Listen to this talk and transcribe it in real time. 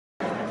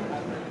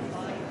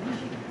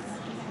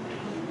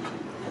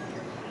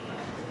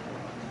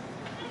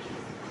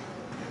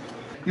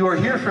You are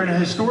here for an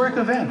historic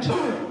event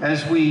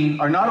as we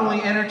are not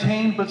only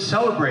entertained but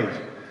celebrate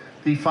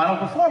the final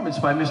performance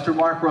by Mr.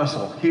 Mark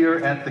Russell here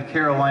at the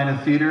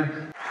Carolina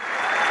Theatre.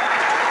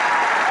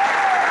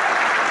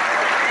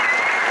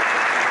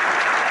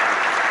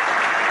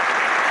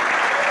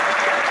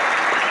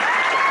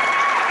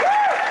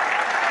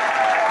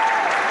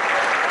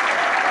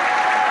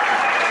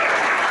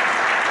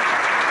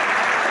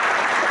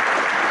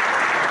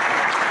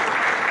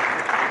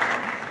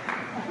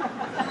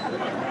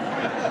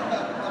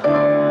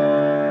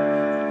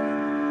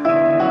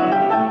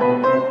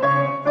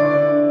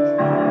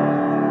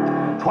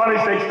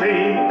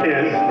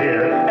 Is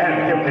here,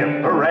 and hip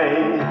hip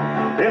hooray.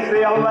 It's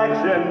the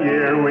election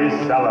year we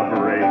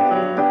celebrate.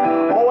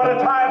 Oh, what a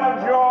time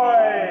of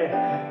joy.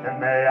 And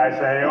may I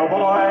say, oh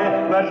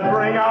boy, let's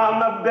bring on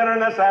the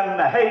bitterness and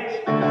the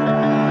hate.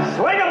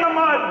 Sling in the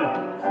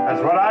mud,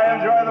 that's what I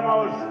enjoy the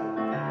most.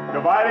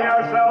 Dividing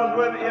ourselves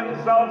with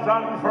insults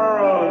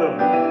unfurled.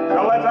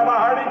 So let's have a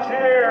hearty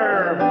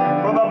cheer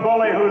for the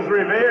bully who's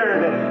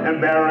revered,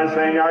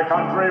 embarrassing our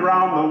country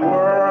round the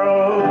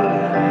world.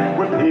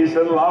 With peace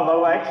and love,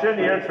 election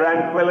year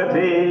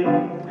tranquility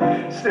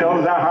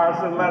stills our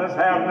hearts and let us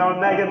have no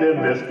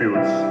negative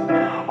disputes.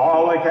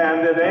 All the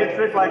candidates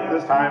reflect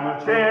this time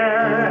of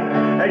cheer,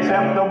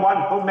 except the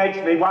one who makes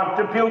me want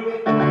to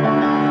puke.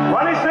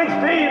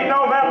 2016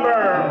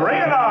 November,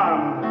 bring it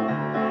on.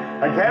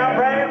 A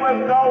campaign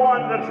with no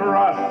one to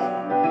trust.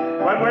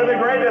 But we're the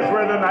greatest,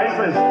 we're the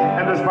nicest,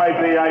 and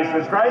despite the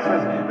ISIS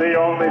crisis, the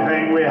only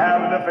thing we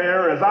have to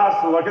fear is us.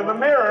 Look in the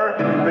mirror,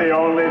 the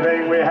only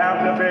thing we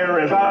have to fear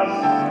is us.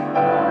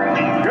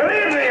 Good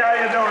evening, how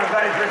you doing?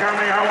 Thanks for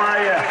coming, how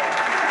are you?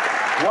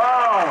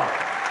 Wow.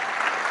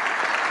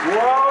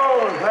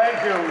 Whoa, thank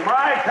you.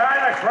 My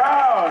kind of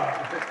crowd.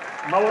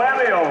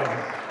 Millennials.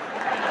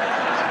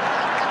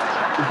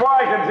 Before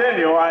I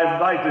continue, I'd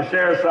like to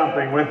share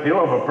something with you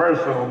of a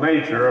personal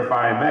nature, if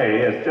I may.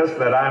 It's just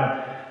that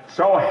I'm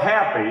so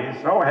happy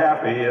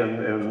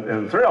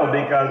and thrilled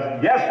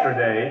because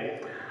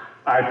yesterday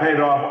I paid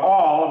off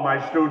all of my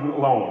student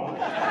loans.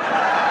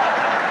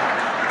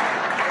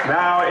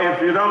 Now,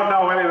 if you don't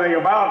know anything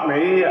about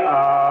me,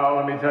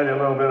 let me tell you a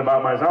little bit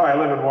about myself. I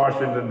live in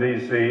Washington,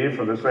 D.C.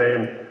 for the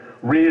same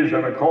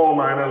reason a coal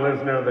miner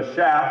lives near the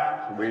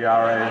shaft. We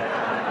are a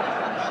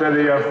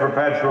city of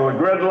perpetual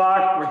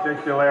gridlock,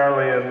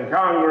 particularly in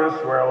Congress,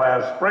 where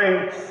last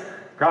spring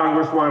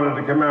Congress wanted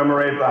to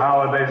commemorate the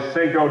holiday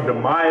Cinco de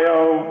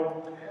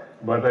Mayo,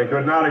 but they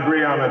could not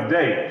agree on a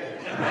date.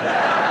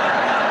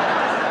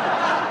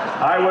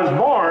 I was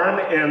born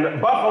in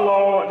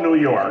Buffalo, New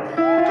York.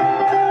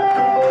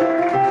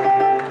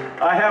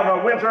 I have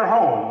a winter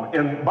home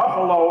in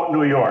Buffalo,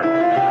 New York.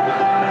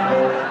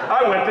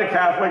 I went to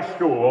Catholic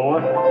school.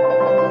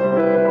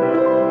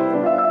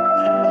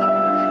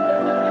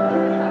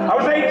 I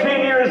was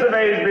 18 years of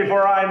age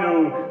before I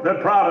knew that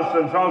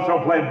Protestants also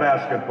played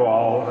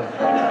basketball.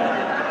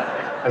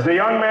 As a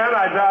young man,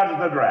 I dodged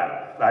the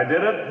draft. I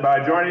did it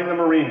by joining the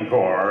Marine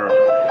Corps.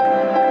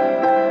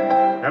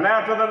 And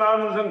after the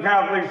nuns in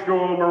Catholic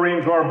school,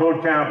 Marine Corps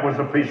boot camp was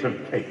a piece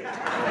of cake.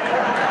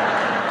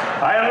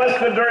 I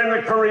enlisted during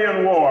the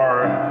Korean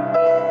War.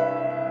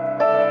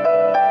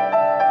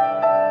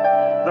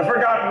 The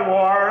Forgotten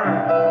War.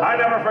 I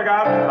never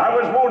forgot. I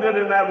was wounded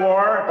in that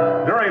war.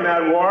 During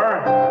that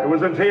war, it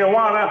was in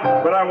Tijuana,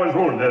 but I was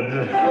wounded.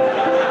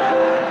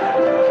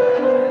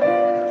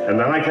 And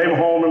then I came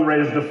home and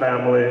raised a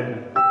family.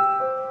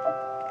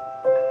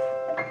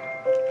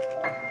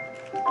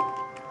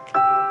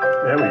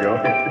 There we go.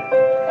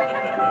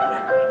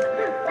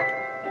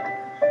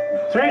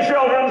 3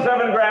 children,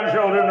 7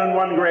 grandchildren, and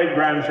 1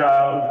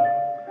 great-grandchild.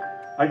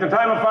 Like the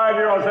time a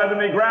 5-year-old said to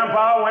me,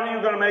 Grandpa, when are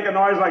you going to make a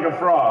noise like a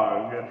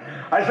frog?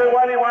 I said,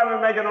 why do you want me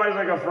to make a noise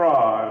like a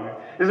frog?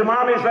 He said,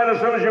 Mommy said as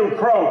soon as you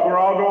croak, we're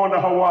all going to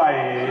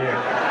Hawaii.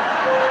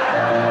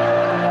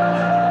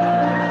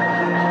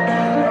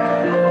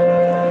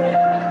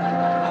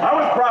 I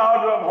was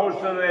proud to have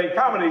hosted a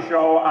comedy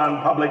show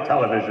on public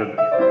television.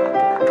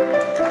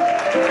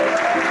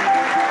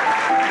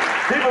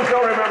 People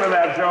still remember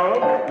that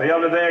show. The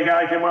other day, a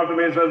guy came up to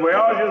me and said, we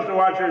always used to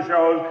watch your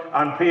shows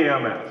on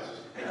PMS.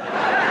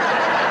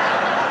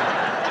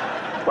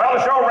 Well,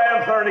 the show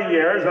ran 30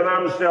 years, and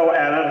I'm still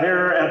at it,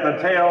 here at the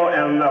tail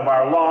end of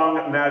our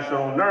long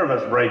national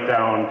nervous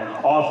breakdown,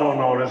 also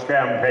known as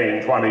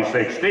Campaign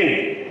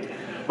 2016.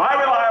 My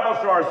reliable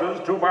sources,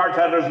 2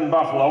 bartenders in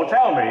Buffalo,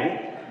 tell me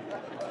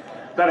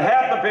that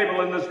half the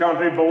people in this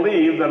country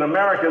believe that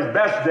America's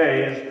best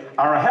days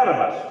are ahead of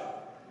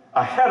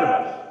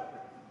us,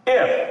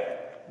 if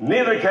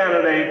neither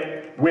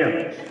candidate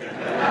wins.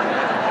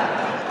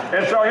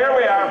 And so here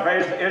we are,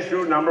 facing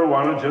issue number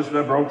 1. It just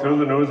broke through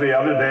the news the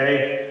other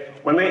day,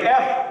 when the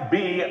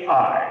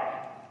FBI,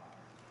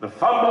 the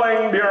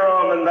fumbling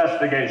Bureau of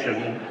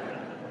Investigation,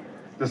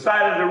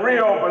 decided to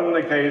reopen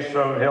the case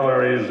of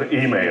Hillary's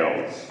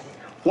emails.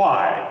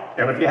 Why?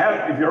 And if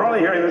you're only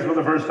hearing this for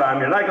the first time,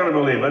 you're not going to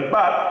believe it,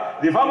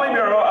 but the fumbling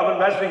Bureau of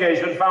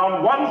Investigation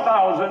found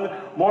 1,000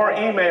 more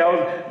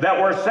emails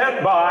that were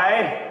sent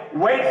by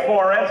wait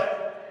for it,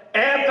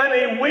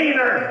 Anthony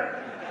Weiner.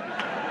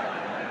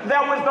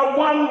 That was the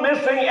one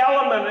missing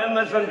element in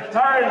this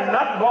entire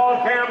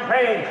nutball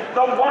campaign.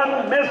 The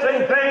one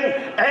missing thing,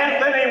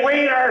 Anthony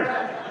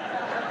Weiner.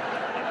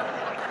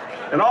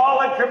 And all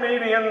the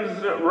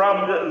comedians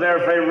rubbed their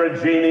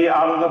favorite genie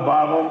out of the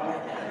bottle.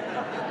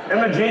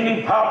 And the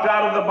genie popped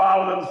out of the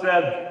bottle and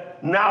said,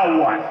 "Now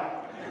what?"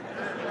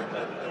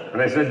 And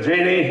they said,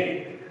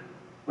 "Genie,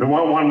 we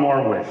want one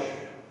more wish."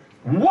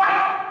 "What?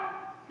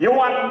 You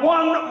want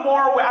one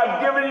more wish?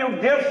 I've given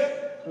you gifts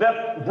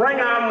that bring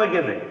on the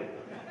giving.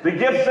 The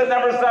gifts that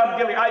never stop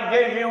giving. I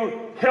gave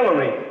you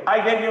Hillary. I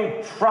gave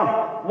you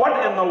Trump.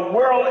 What in the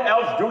world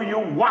else do you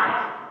want?"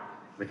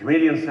 The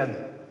comedian said,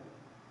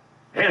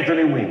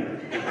 "Anthony Weiner."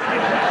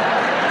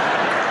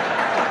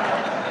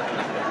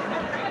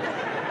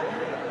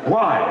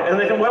 Why? And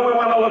they said, "Well, we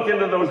want to look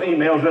into those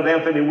emails that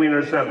Anthony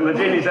Weiner sent." And the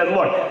genie said,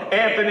 "Look,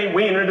 Anthony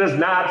Weiner does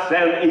not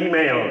send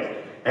emails.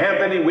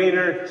 Anthony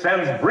Weiner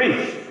sends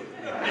briefs."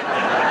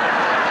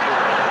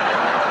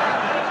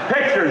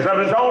 Pictures of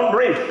his own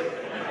briefs.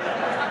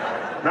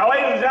 Now,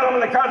 ladies and gentlemen,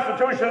 the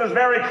Constitution is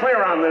very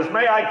clear on this.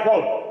 May I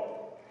quote?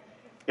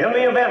 "In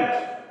the event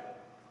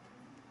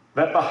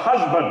that the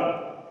husband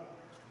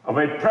of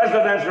a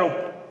presidential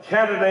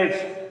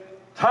candidate's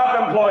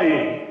top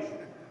employee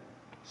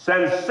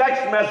sends sex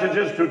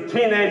messages to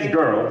teenage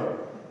girls,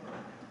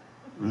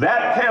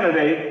 that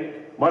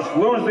candidate must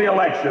lose the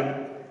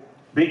election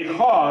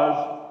because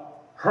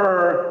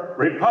her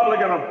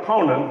Republican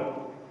opponent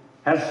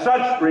has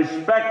such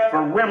respect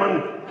for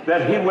women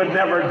that he would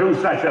never do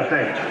such a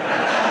thing."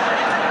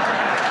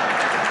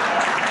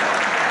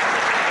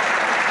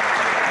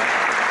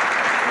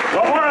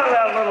 Well, more of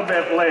that a little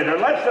bit later.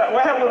 We'll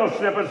have little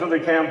snippets of the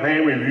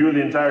campaign, review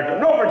the entire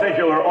campaign, no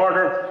particular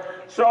order.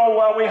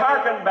 So we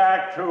hearken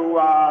back to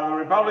the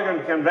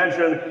Republican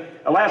convention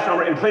last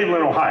summer in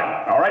Cleveland,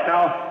 Ohio. All right,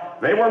 now,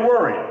 they were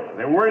worried.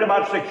 They were worried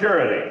about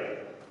security.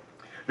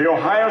 The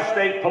Ohio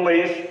State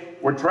Police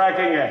were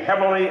tracking a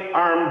heavily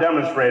armed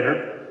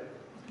demonstrator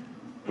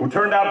who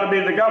turned out to be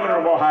the governor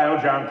of Ohio,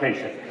 John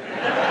Kasich.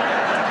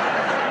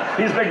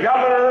 He's the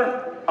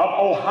governor of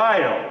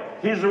Ohio.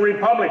 He's a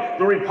Republican.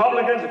 The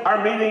Republicans are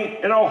meeting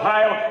in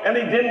Ohio, and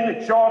he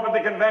didn't show up at the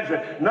convention.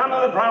 None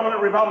of the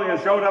prominent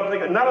Republicans showed up.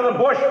 None of the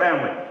Bush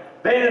family.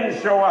 They didn't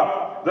show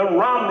up. The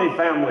Romney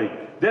family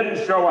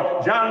didn't show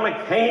up. John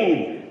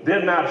McCain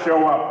did not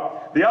show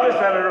up. The other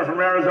senator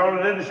from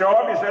Arizona didn't show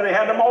up. He said he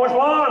had to mow his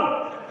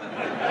lawn.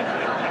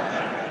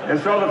 And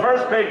so the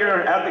first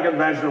speaker at the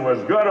convention was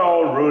good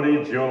old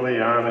Rudy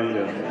Giuliani.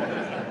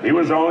 And he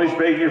was only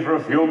speaking for a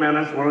few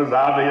minutes when it was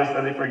obvious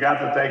that he forgot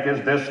to take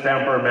his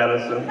distemper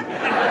medicine.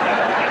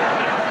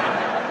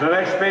 The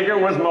next speaker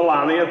was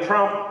Melania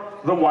Trump,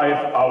 the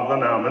wife of the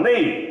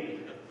nominee.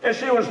 And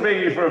she was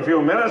speaking for a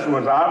few minutes. It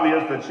was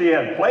obvious that she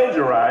had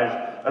plagiarized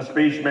a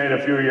speech made a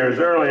few years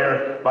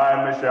earlier by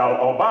Michelle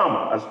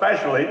Obama,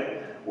 especially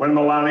when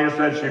Melania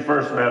said she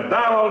first met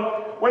Donald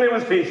when he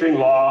was teaching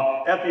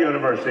law at the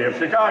University of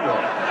Chicago.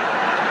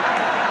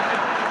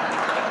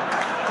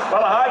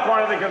 Well, the high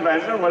point of the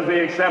convention was the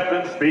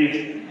acceptance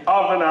speech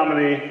of the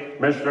nominee,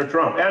 Mr.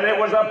 Trump. And it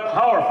was a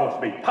powerful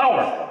speech,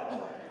 powerful.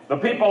 The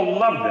people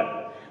loved it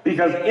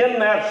because in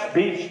that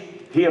speech,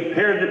 he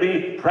appeared to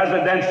be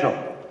presidential.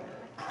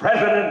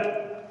 President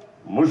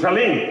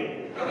Mussolini.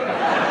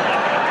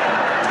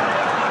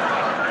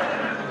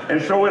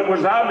 And so it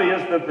was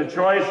obvious that the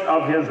choice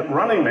of his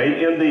running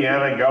mate,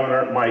 Indiana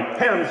Governor Mike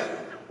Pence,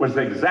 was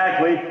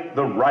exactly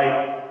the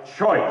right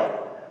choice.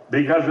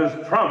 Because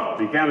as Trump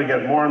began to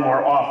get more and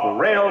more off the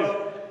rails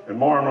and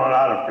more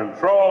out of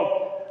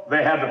control,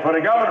 they had to put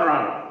a governor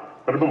on him.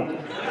 Ba-da-boom.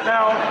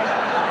 Now,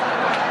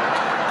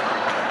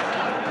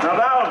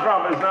 Donald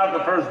Trump is not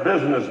the first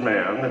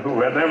businessman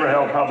who had never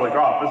held public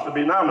office to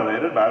be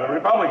nominated by the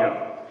Republicans.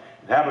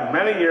 It happened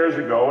many years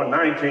ago in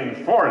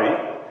 1940.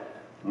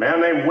 A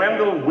man named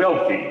Wendell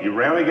Willkie. He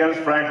ran against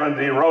Franklin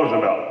D.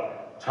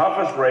 Roosevelt.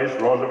 Toughest race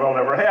Roosevelt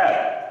ever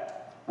had.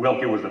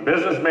 Willkie was a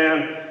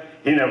businessman.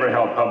 He never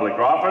held public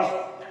office.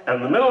 And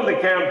in the middle of the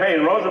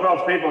campaign,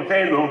 Roosevelt's people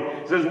came to him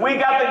and says, "We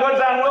got the goods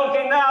on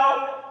Willkie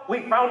now.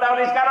 We found out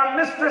he's got a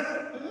mistress.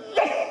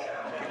 Yes!"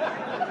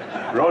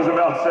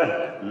 Roosevelt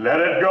said, "Let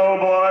it go,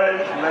 boys.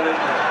 Let it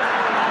go."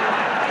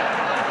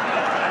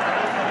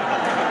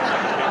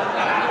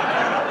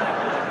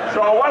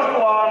 So it wasn't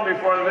long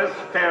before this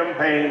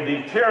campaign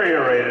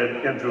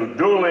deteriorated into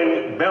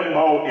dueling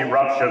bimbo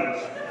eruptions.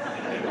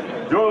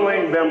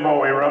 Dueling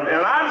bimbo eruptions.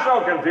 And I'm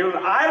so confused,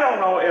 I don't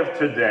know if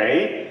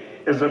today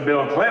is a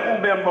Bill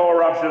Clinton bimbo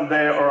eruption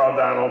day or a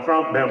Donald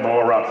Trump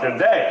bimbo eruption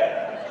day.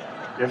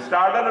 It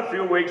started a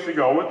few weeks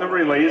ago with the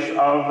release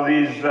of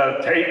these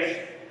tapes,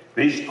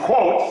 these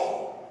quotes,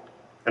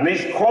 and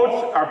these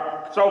quotes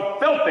are so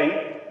filthy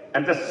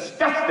and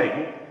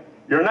disgusting,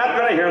 you're not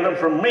going to hear them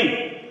from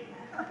me.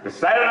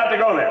 Decided not to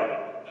go there.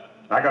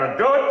 Not going to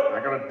do it,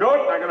 not going to do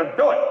it, not going to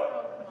do it.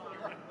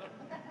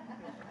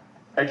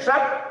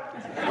 Except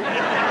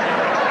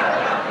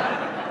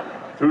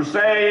to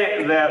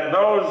say that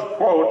those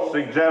quotes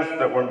suggest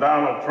that when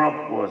Donald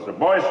Trump was a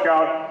Boy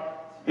Scout,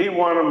 he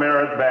won a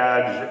merit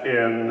badge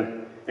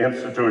in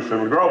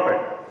institutional groping.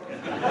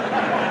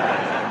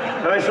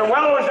 And they said,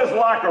 well, it was just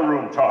locker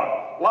room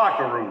talk.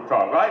 Locker room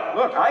talk, right?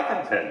 Look, I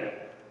can tell you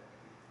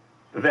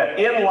that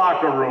in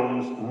locker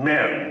rooms,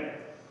 men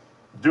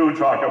do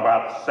talk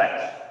about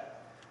sex,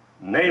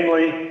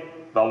 namely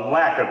the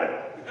lack of it.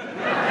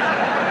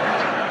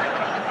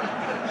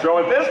 So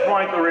at this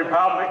point, the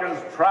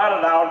Republicans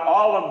trotted out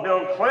all of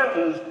Bill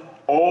Clinton's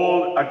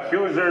old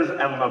accusers,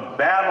 and the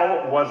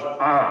battle was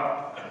on.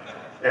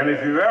 And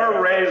if you've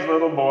ever raised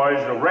little boys,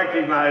 you'll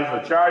recognize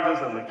the charges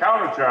and the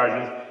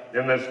countercharges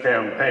in this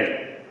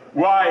campaign.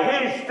 Why,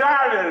 he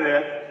started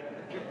it.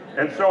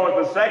 And so at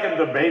the second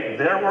debate,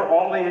 there were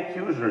all the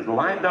accusers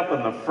lined up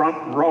in the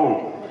front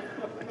row.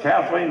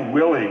 Kathleen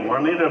Willey,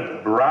 Juanita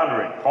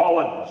Broderick,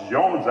 Paula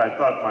Jones. I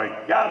thought, my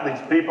God,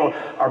 these people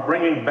are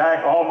bringing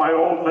back all my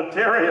old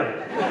material.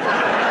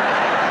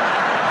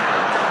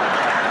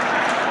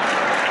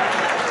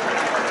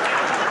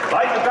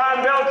 Like the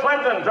time Bill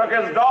Clinton took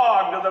his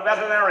dog to the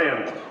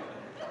veterinarian.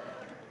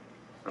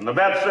 And the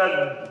vet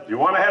said, do you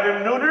want to have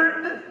him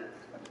neutered?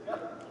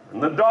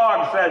 And the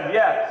dog said,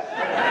 yes.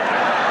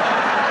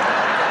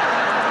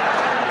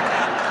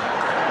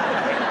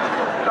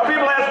 Now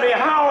people ask me,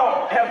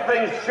 how have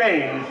things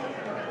changed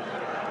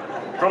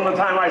from the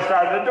time I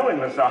started doing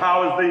this? So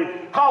how has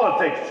the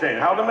politics changed?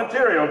 How the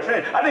material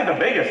changed? I think the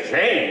biggest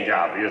change,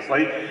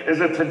 obviously, is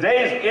that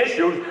today's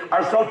issues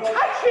are so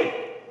touchy,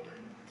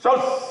 so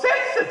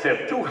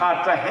sensitive, too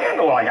hot to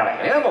handle. I gotta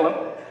handle them.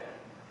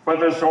 But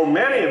there's so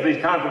many of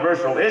these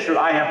controversial issues,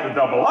 I have to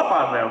double up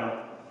on them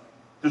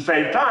to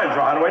save time.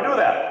 So how do I do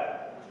that?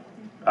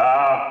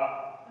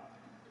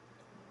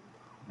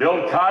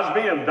 Bill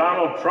Cosby and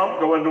Donald Trump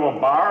go into a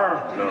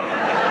bar? No.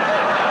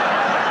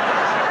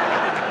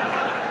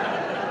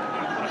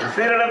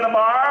 Seated at the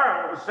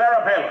bar,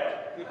 Sarah Palin.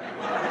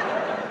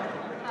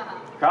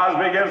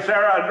 Cosby gives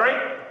Sarah a drink.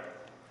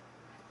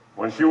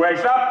 When she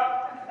wakes up,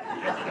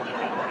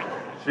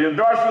 she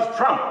endorses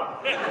Trump.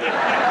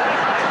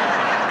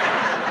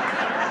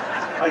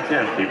 I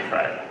can't keep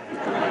track.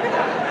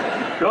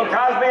 Bill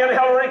Cosby and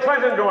Hillary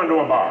Clinton go into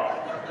a bar.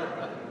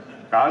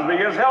 Cosby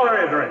gives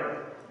Hillary a drink.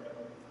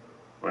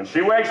 When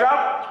she wakes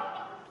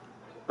up,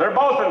 they're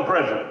both in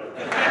prison.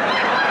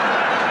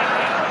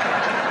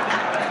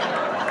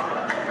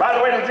 By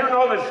the way, did you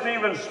know that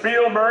Steven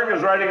Spielberg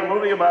is writing a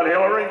movie about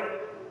Hillary?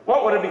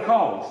 What would it be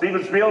called?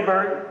 Steven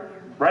Spielberg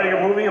writing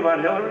a movie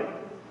about Hillary?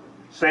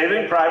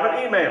 Saving Private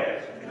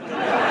Emails.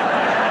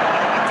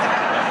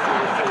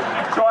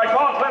 So I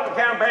called Clinton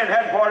campaign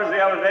headquarters the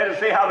other day to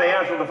see how they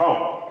answered the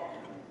phone.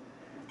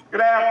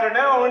 Good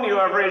afternoon, you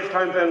have reached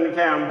Clinton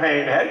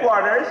campaign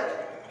headquarters.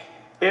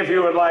 If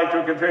you would like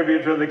to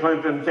contribute to the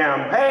Clinton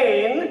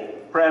campaign,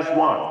 press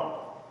 1.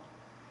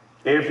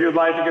 If you'd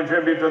like to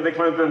contribute to the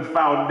Clinton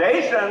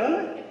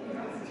Foundation,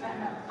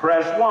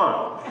 press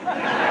 1.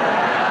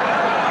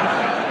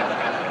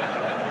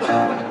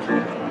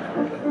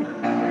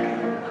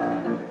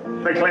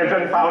 The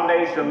Clinton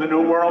Foundation, the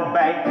New World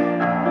Bank.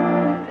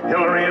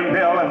 Hillary and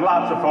Bill have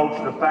lots of folks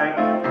to thank.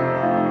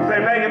 If they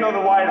make it to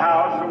the White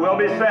House, it will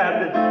be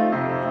said,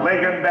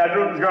 Lincoln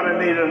bedroom's gonna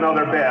need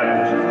another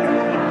bed.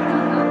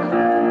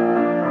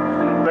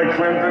 The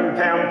Clinton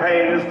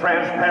campaign is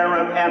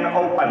transparent and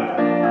open.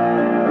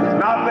 There's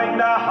nothing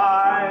to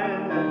hide.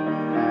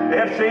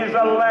 If she's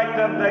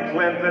elected, the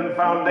Clinton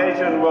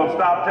Foundation will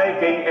stop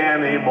taking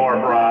any more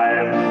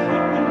bribes.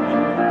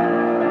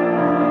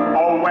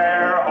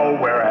 Oh,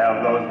 where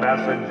have those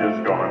messages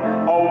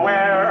gone? Oh,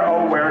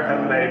 where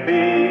can they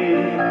be?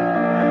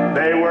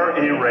 They were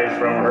erased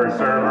from her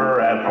server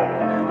at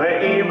home. The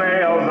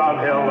emails of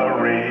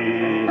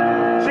Hillary.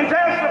 She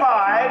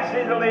testified,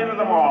 she deleted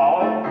them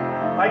all.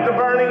 Like the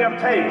burning of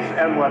tapes,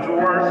 and what's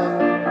worse,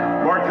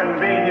 for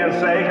convenience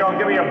sake, oh,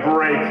 give me a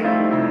break.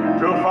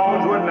 2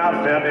 phones would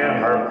not fit in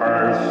her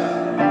purse.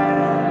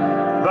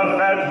 The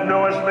Fed's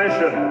newest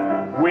mission,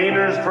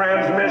 Wiener's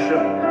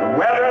transmission,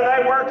 whether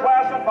they were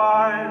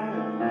classified.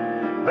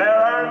 There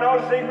are no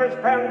secrets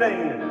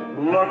pending.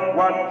 Look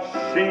what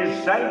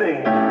she's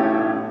sending.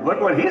 Look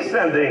what he's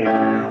sending.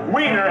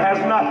 Wiener has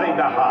nothing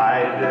to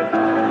hide.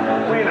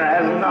 Wiener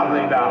has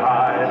nothing to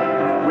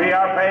hide. We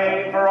are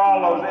paying for all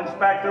those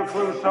Inspector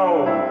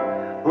Clouseau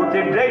who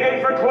keep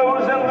digging for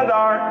clues in the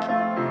dark.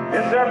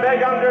 It's their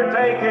big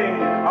undertaking,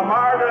 a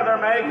martyr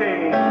they're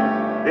making.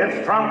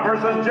 It's Trump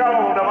versus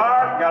Joan of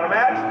Arc. Got a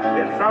match?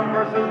 It's Trump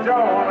versus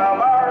Joan of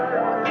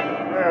Arc.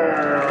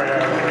 There we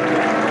are.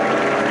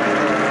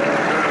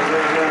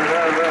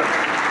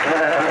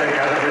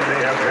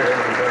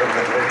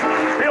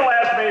 People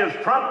ask me, is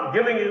Trump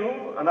giving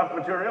you enough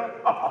material?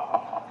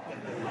 I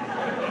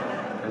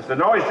said,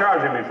 no, he's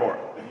charging me for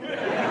it.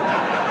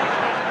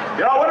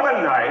 You know, it would have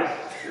been nice,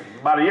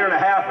 about a year and a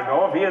half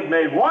ago, if he had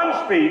made one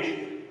speech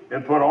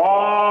and put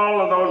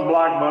all of those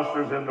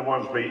blockbusters into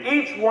one speech,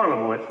 each one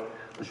of which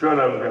should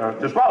have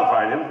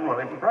disqualified him from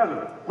running for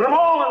president. Put them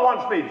all in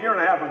one speech, a year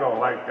and a half ago,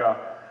 like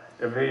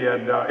if he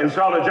had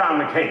insulted John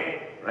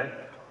McCain, right?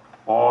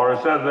 Or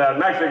said that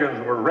Mexicans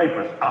were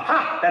rapists.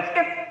 Aha, that's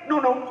it. No,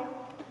 no.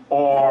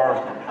 Or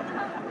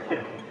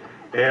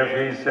if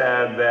he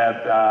said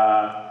that,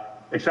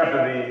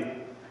 accepted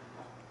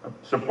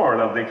the support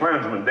of the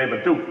Klansman,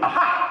 David Duke.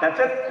 Aha, that's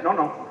it. No,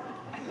 no.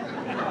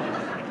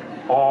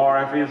 Or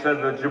if he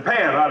said that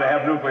Japan ought to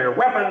have nuclear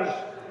weapons,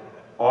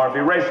 or if he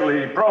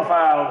racially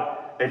profiled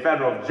a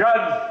federal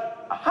judge,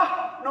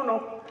 aha, no,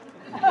 no.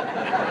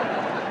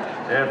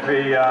 If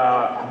he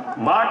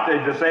mocked a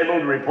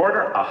disabled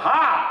reporter,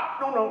 aha,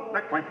 no, no,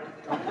 not quite.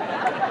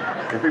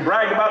 If he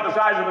bragged about the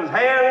size of his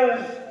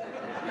hands,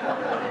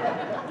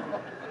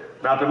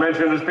 not to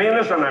mention his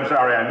penis, and I'm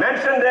sorry I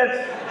mentioned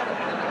it,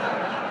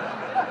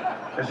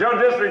 and show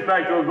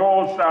disrespect to a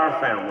Gold Star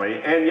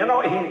family. And you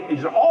know,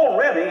 he's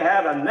already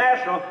had a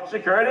national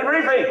security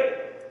briefing.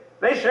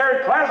 They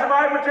shared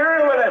classified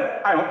material with him.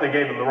 I hope they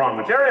gave him the wrong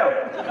material.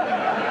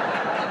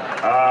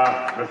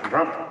 Mr.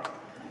 Trump,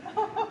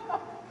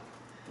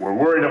 we're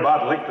worried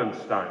about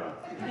Liechtenstein.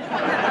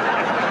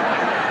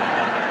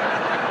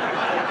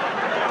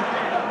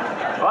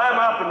 Well, I'm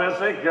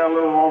optimistic. A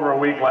little over a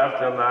week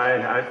left, and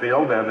I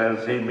feel that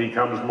as he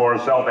becomes more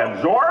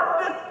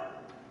self-absorbed,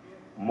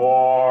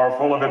 more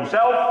full of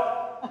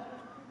himself,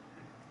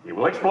 he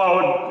will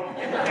explode.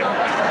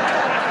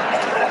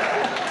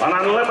 An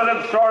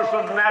unlimited source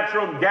of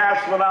natural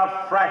gas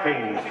without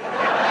fracking.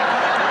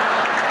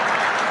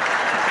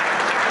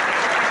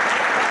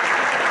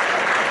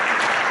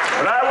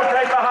 But I will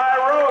take the high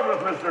road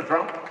with Mr.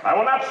 Trump. I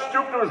will not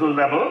stoop to his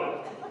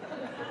level.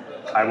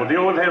 I will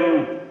deal with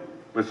him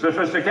with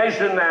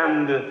sophistication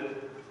and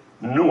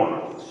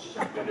nuance.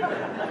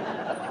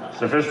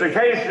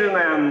 Sophistication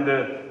and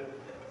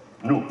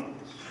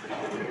nuance.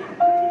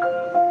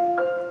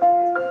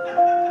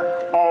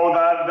 Oh,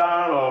 that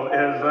Donald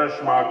is a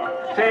schmuck.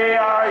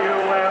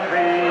 T-R-U-M-P.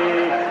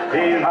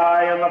 He's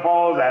high in the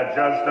polls at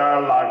just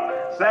our luck,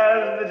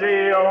 says the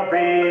GOP.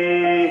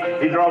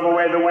 He drove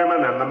away the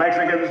women and the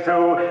Mexicans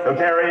too. He'll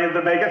carry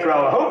the bigots.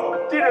 Well,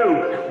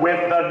 hoop-de-doo.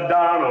 With the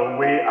Donald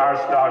we are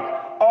stuck.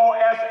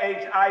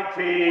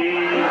 O-S-H-I-T.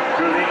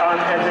 To the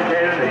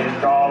uneducated,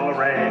 he's all the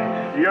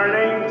rage.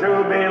 Yearning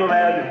to be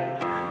led.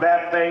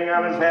 That thing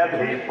on his head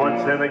he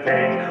puts in a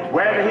cage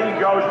when he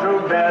goes to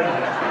bed.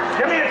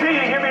 Give me a T,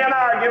 give me an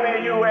R, give me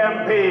a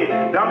U-M-P.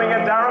 Dumbing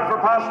it down for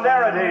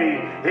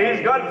posterity. He's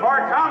good for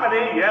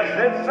comedy, yes,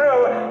 it's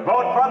true.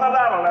 Vote for the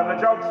Donald and the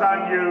joke's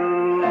on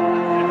you.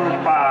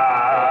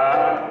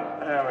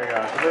 There we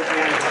go.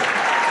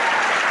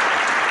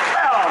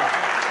 Well,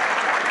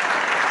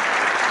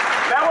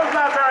 that was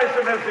not very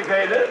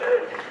sophisticated.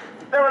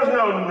 There was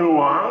no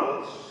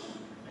nuance.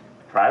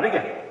 Try it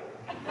again.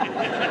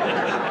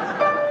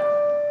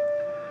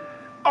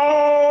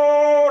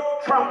 Oh,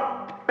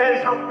 Trump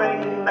is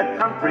humping the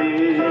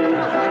country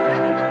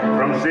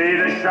from sea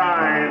to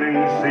shining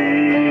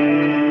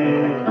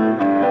sea.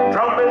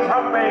 Trump is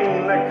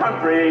humping the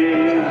country.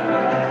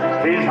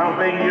 He's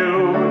humping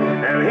you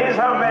and he's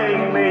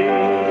humping me.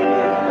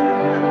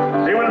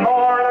 He was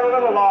born in a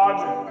little log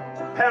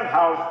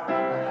penthouse.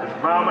 His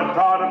mama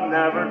taught him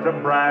never to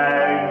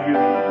brag.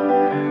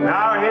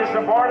 Now he's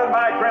supported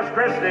by Chris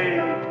Christie.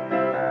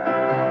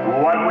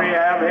 What we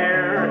have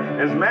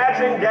here is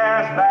matching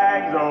gas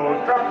bags.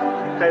 Oh,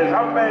 Trump is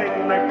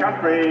humping the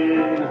country.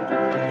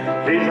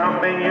 He's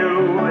humping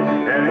you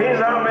and he's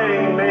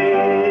humping me.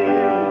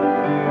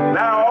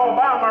 Now,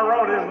 Obama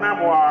wrote his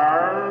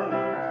memoir.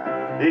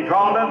 He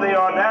called it The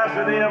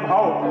Audacity of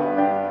Hope.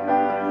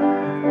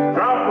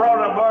 Trump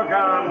wrote a book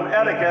on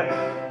etiquette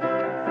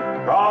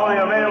called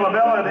The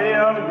Availability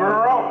of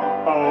Growth.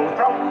 Oh,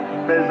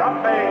 Trump is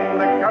humping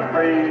the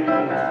country.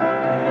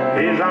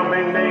 He's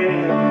humping me,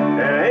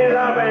 and he's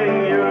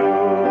humping you.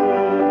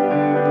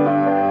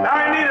 Now,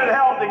 he needed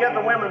help to get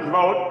the women's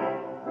vote,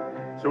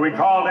 so we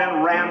called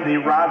in Randy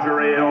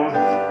Roger Ailes.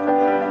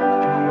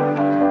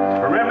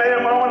 Permit me a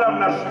moment of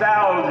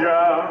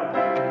nostalgia.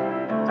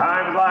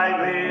 Times like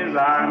these,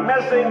 I'm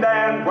missing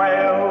Dan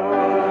Quayle.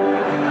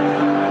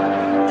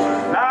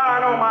 Now, I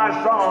know my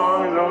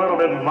song's a little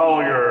bit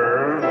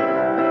vulgar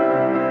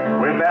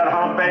with that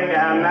humping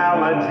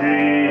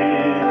analogy.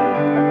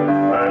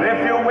 But if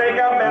you wake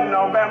up in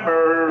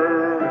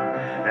November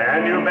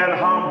and you've been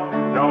humped,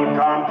 don't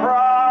come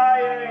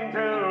crying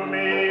to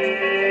me.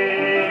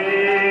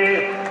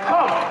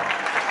 Hump.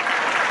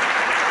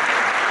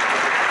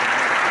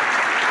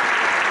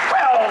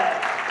 Well,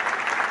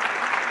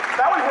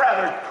 that was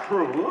rather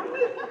crude.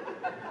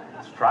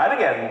 Let's try it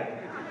again.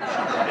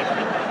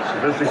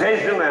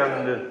 Sophistication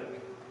and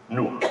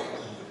nuance.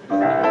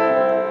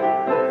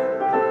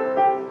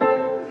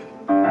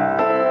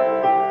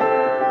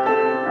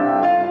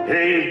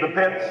 He's the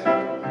Pitts,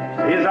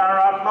 he's our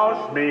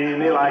utmost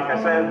meanie, like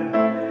I said.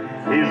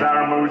 He's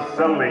our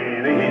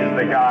Mussolini, he's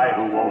the guy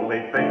who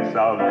only thinks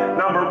of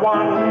number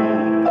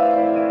one.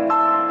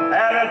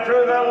 Added to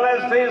the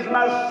list, he's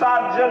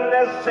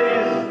misogynist,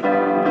 he's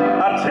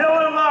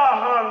Attila the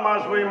Hun.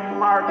 Must we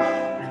march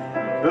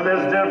to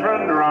this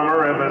different drummer?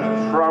 If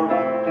it's Trump,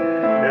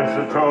 it's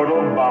a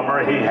total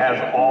bummer. He has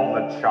all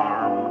the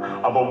charm,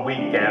 of a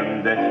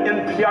weekend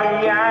in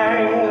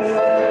Pyongyang.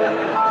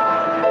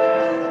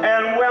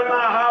 And when the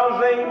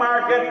housing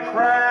market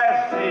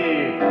crashed,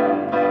 he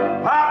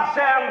popped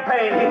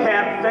champagne he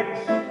can't fix.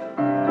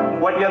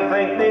 What you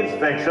think needs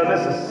fixing?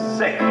 This is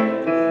sick.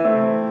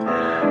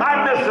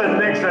 I'm Mr.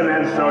 Nixon,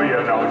 and so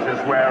you know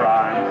just where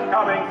I'm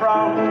coming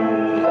from.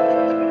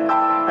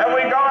 Have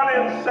we gone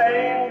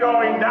insane,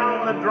 going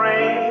down the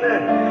drain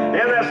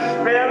in a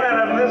spin?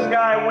 And if this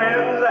guy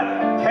wins,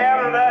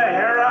 Canada,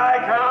 here I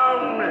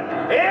come.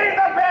 Eat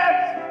the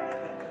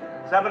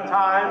pit! 7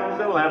 times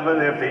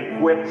 11 if he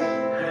quits.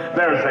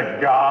 There's a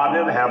God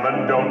in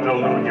heaven, don't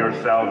delude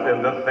yourself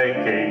into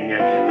thinking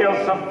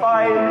he'll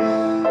suffice.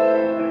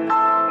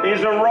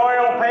 He's a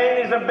royal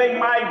pain, he's a big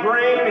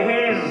migraine,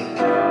 he's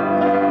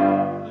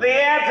the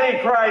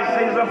Antichrist,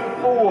 he's a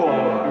fool.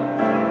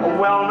 A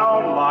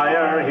well-known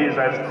liar, he's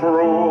as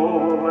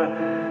cruel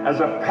as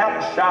a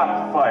pet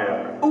shop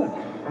fire. Ooh.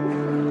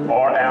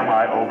 Or am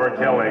I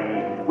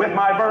overkilling with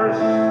my verse?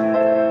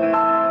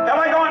 Am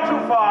I going too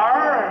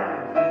far?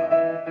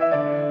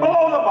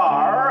 Below the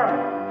bar?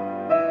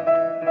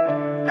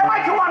 Am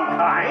I too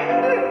unkind?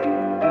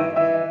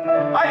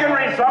 I can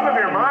read some of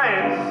your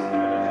minds.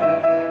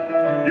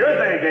 You're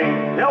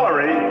thinking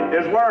Hillary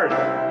is worse.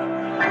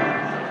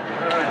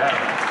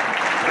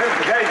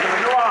 Sophistication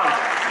and nuance.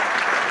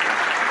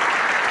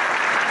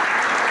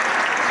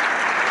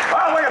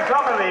 Well, look at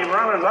some of the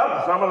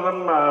runners-up, some of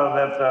them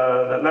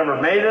that never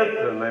made it,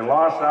 and they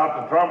lost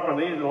out to Trump. And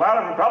a lot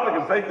of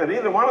Republicans think that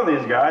either one of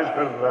these guys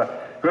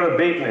could have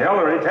beaten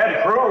Hillary.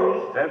 Ted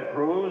Cruz,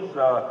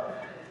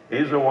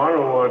 he's the one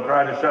who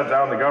tried to shut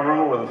down the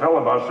government with a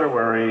filibuster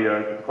where he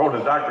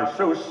quoted Dr.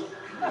 Seuss.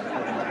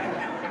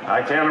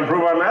 I can't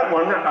improve on that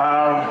one.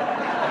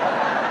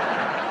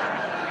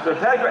 So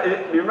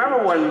Ted, you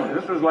remember when,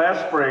 this was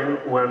last spring,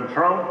 when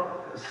Trump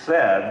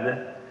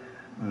said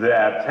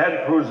that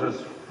Ted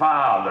Cruz's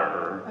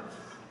father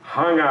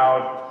hung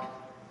out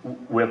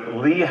with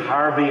Lee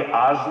Harvey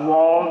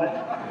Oswald?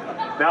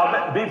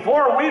 Now,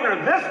 before Wiener,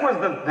 this is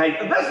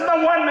the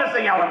one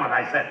missing element,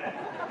 I said.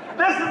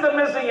 This is the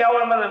missing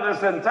element in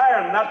this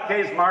entire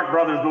nutcase Marx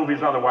Brothers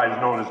movies, otherwise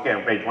known as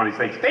Campaign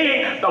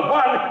 2016. The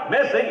one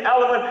missing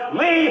element,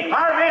 Lee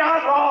Harvey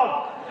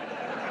Oswald.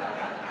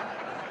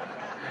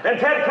 And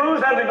Ted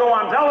Cruz had to go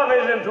on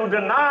television to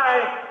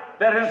deny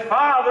that his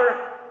father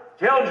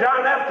killed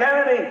John F.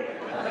 Kennedy.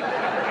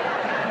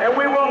 And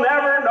we will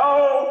never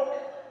know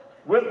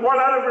with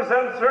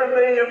 100%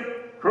 certainty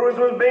if Cruz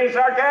was being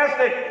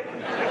sarcastic.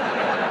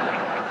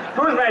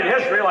 Cruz made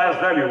history last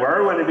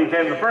February when he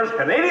became the first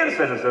Canadian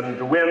citizen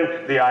to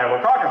win the Iowa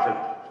caucuses.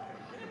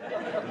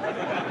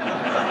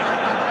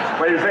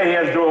 Well, you say he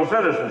has dual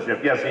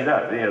citizenship. Yes, he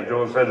does. He has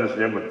dual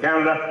citizenship with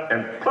Canada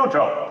and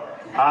Pluto.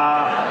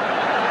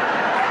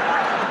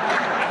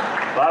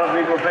 A lot of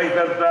people think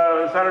that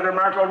Senator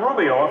Marco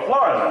Rubio of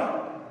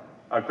Florida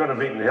could have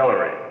beaten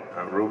Hillary.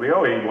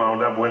 Rubio, he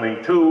wound up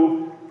winning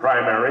 2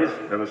 primaries,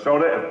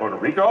 Minnesota and Puerto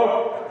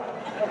Rico,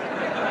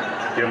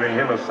 giving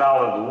him a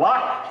solid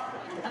lock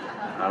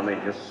on the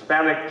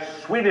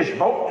Hispanic-Swedish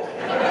vote.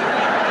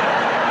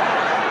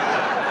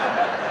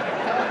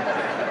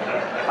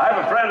 I have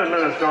a friend in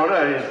Minnesota.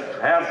 He's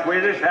half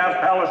Swedish, half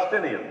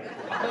Palestinian.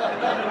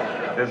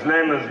 His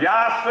name is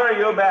Yasser,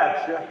 you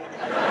betcha.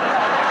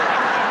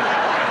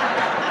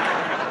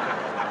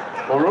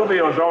 Well,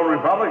 Rubio's own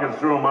Republicans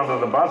threw him under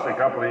the bus a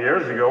couple of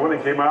years ago when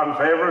he came out in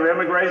favor of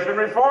immigration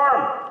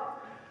reform.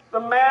 The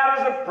man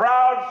is a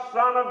proud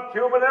son of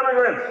Cuban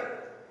immigrants.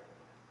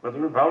 But the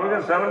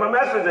Republicans sent him a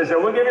message. They said,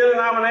 we'll give you the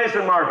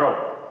nomination,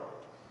 Marco,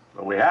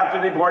 but we have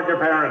to deport your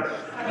parents.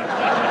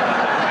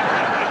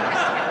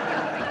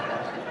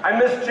 I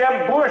miss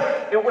Jeb Bush.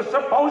 It was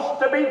supposed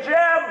to be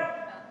Jeb.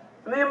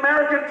 The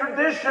American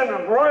tradition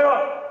of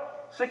royal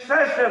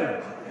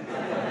succession.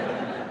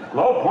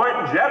 Low point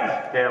in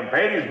Jeb's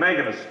campaign, he's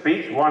making a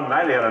speech one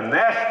night. He had a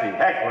nasty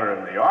heckler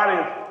in the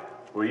audience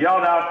who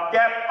yelled out,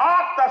 "Get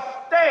off the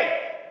stage!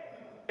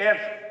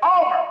 It's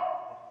over!"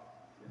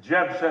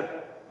 Jeb said,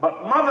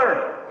 "But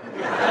mother."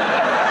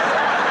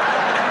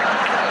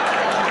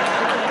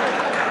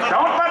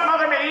 "Don't but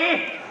mother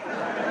me.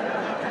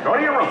 Go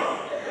to your room."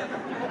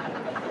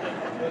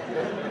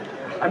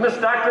 I miss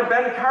Dr.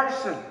 Ben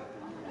Carson.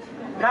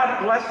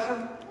 God bless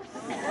him.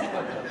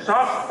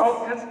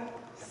 Soft-spoken,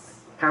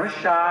 kind of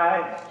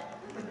shy,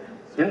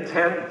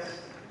 intense,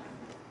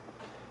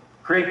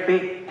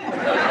 creepy.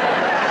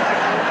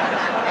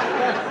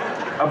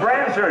 A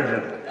brain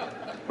surgeon,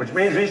 which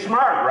means he's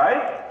smart,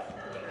 right?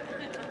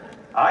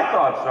 I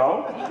thought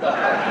so.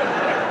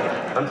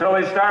 Until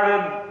he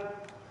started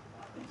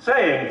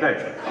saying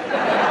things.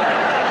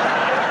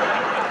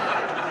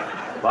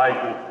 Like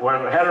when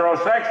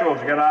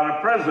heterosexuals get out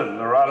of prison,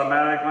 they're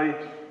automatically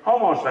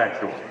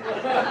homosexual.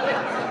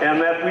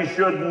 And that we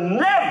should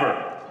never,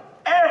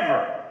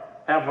 ever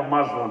have a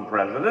Muslim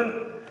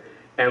president.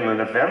 And that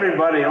if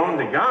everybody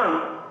owned a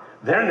gun,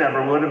 there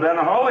never would have been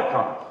a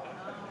Holocaust.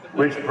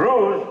 Which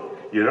proves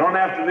you don't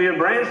have to be a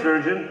brain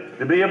surgeon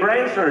to be a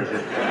brain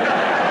surgeon.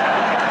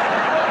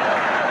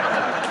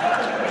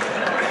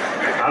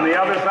 On the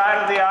other side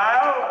of the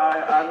aisle,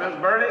 I miss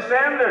Bernie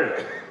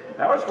Sanders.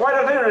 That was quite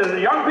a thing.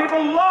 The young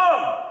people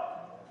loved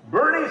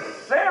Bernie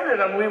Sanders,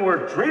 and we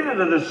were treated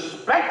to this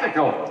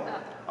spectacle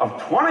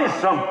of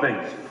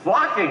 20-somethings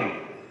flocking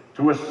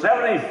to a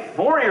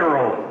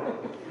 74-year-old.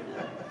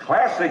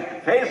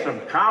 Classic case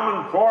of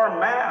Common Core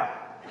math.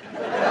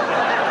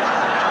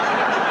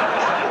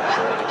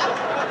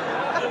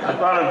 I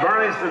thought if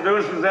Bernie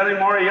seduces any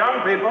more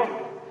young people,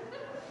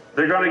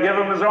 they're going to give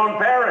him his own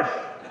parish.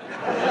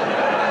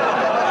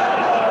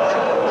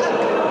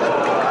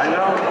 I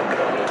know.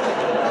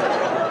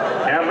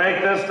 Can't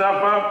make this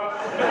stuff up.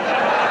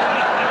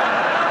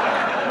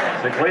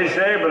 It's a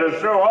cliche, but it's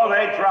true. Oh,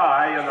 they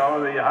try, you know,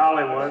 the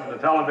Hollywood, the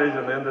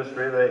television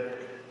industry, they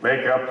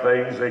make up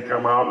things. They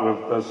come out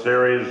with a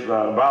series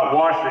about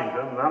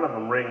Washington. None of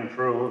them ring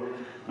true.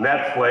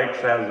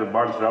 Netflix has a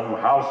bunch of them.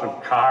 House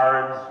of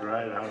Cards,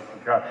 right? House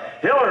of Cards.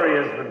 Hillary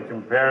has been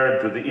compared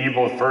to the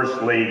evil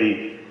First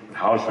Lady,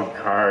 House of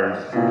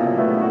Cards.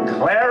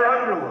 Claire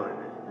Underwood.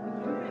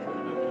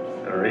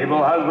 And her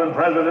evil husband,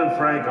 President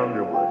Frank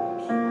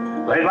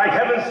Underwood. Played by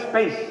Kevin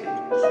Spacey.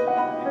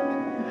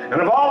 And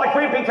of all the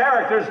creepy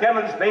characters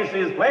Kevin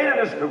Spacey has played in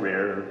his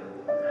career,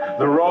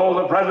 the role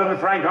of President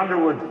Frank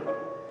Underwood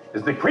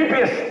is the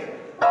creepiest.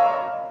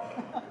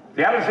 If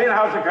you haven't seen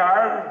House of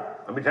Cards,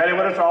 let me tell you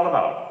what it's all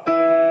about.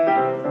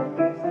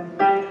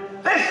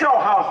 This show,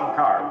 House of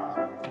Cards,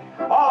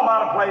 all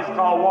about a place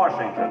called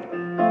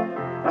Washington.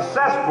 A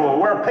cesspool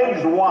where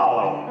pigs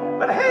wallow.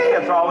 But hey,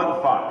 it's all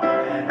in fun.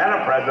 And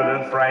a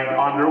President Frank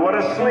Underwood,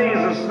 a sleaze,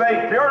 a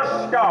snake, pure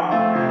scum.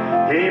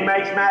 He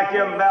makes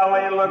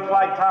Machiavelli look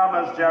like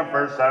Thomas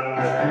Jefferson.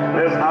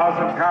 This House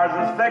of Cards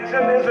is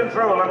fiction, isn't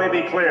true, let me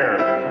be clear.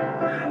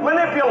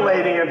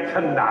 Manipulating and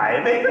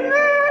conniving could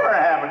never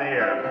happen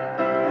here.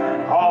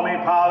 Call me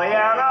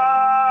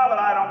Pollyanna, but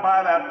I don't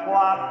buy that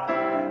plot.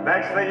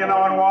 Next thing you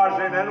know, in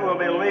Washington, we'll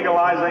be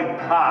legalizing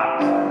pot.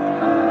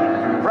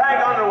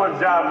 Frank Underwood's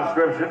job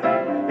description,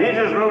 he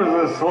just moves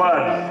the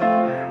sludge,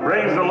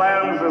 brings the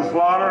lambs to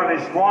slaughter, and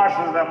he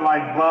squashes them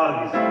like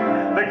bugs.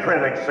 The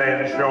critics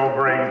say the show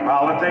brings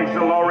politics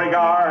to low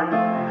regard.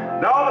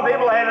 No, the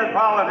people hated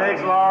politics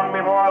long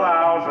before the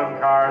House of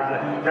Cards.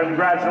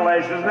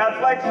 Congratulations,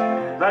 Netflix.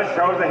 The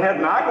show's a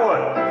hit, knock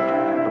wood.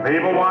 The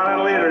people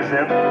wanted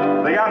leadership.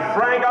 They got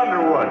Frank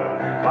Underwood.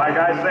 Like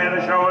I say,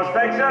 the show is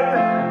fiction,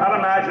 an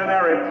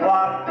imaginary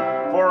plot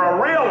for a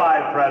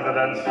real-life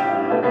president.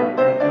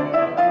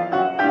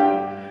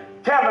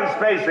 Kevin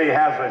Spacey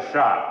has a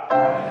shot.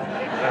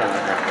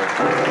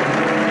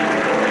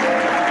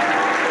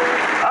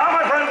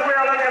 My friends, we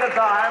are living at a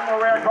time where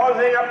we are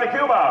cozying up to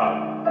Cuba.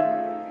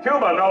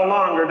 Cuba, no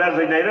longer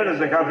designated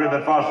as a country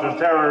that fosters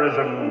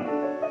terrorism.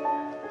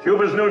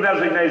 Cuba's new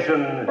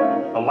designation,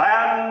 the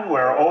land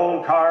where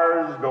old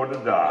cars go to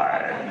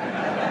die.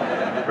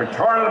 We're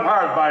torn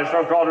apart by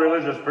so-called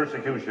religious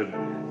persecution.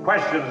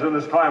 Questions in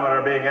this climate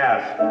are being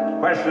asked.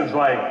 Questions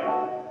like,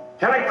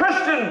 can a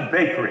Christian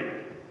bakery?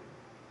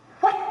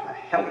 What the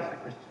hell is a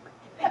Christian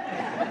bakery?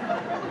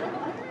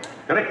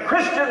 Can a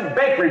Christian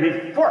bakery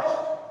be forced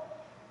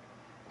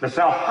to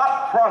sell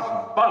hot cross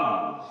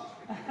buns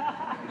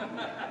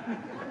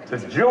to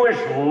Jewish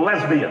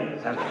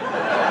lesbians?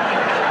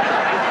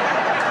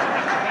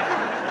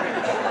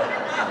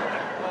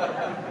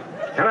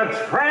 Can a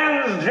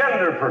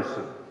transgender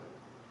person?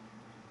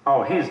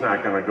 Oh, he's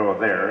not going to go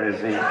there, is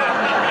he? Can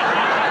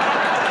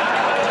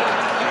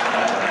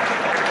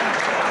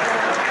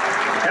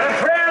a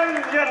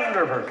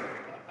transgender person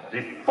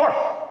be forced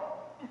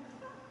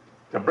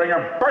to bring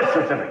a birth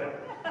certificate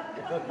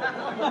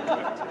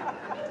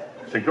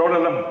to go to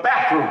the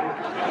bathroom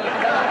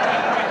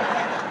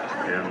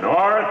in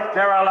North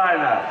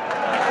Carolina?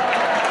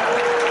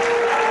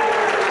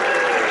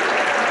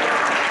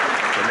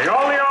 And the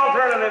only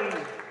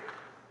alternative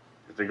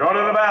is to go to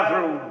the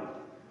bathroom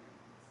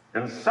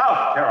in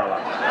South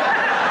Carolina.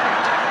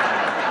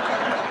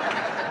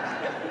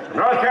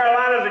 North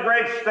Carolina is a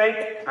great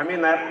state. I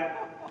mean that.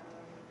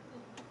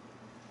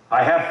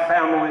 I have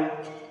family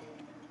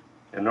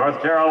in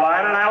North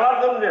Carolina, and I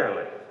love them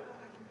dearly.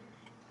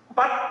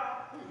 But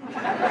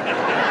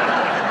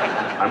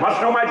I must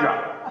do my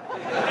job.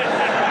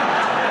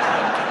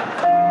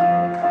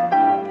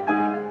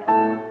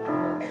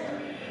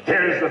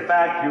 Here's the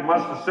fact you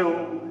must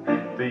assume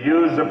to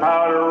use the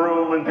powder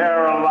room in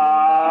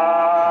Carolina.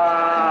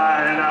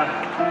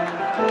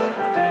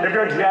 If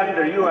you're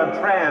gender, you have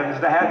trans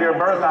to have your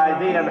birth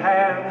ID in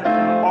hand,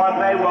 or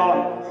they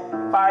will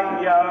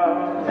find you.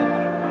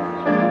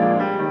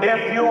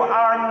 If you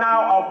are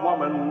now a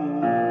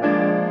woman,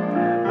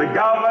 the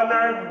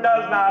governor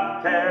does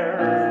not care.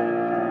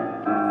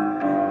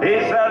 He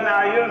said,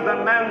 now use the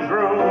men's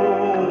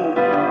room.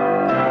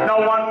 No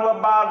one will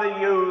bother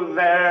you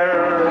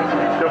there.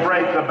 To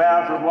break the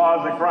bathroom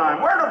laws of crime.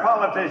 Where do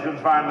politicians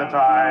find the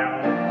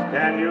time?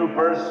 Can you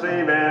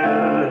perceive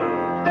it?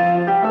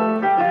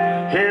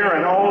 Here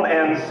in old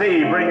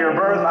NC, bring your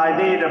birth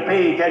ID to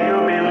P. Can you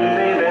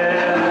believe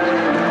it?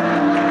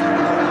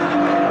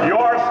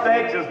 Your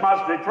state just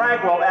must be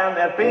tranquil and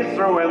at peace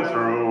through and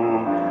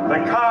through. The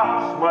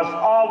cops must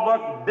all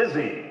look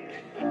busy.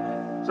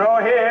 So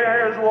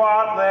here's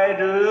what they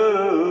do.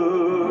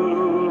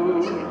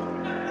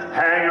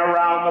 Hang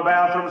around the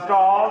bathroom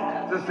stalls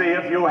to see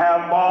if you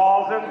have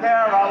balls in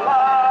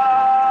Carolina.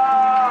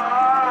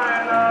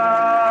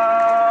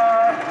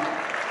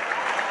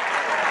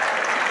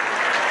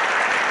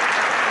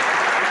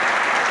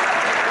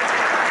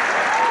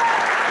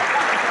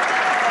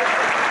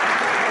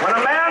 When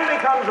a man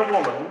becomes a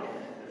woman,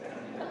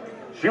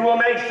 she will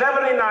make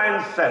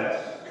 79 cents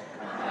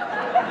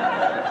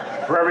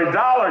for every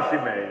dollar she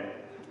made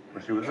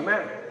when she was a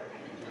man.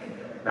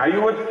 Now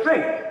you would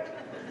think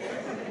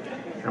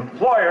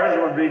employers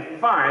would be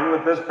fine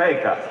with this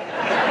pay cut.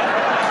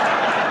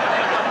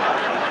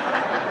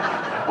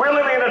 We're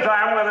living in a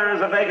time where there is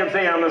a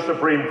vacancy on the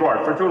Supreme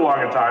Court for too long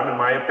a time, in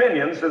my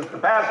opinion, since the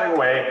passing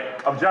away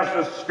of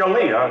Justice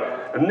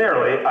Scalia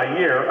nearly a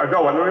year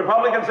ago. And the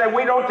Republicans say,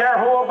 we don't care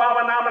who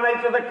Obama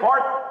nominates to the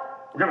court,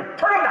 we're going to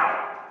turn him down.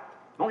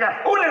 Don't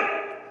care who it is,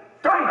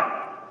 turn him down.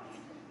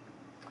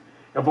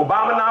 If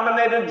Obama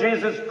nominated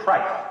Jesus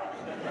Christ,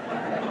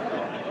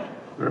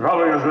 the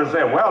Republicans would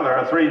say, well, there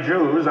are 3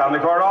 Jews on the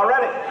court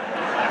already.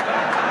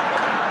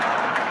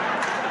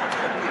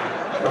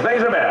 So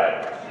things are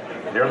bad.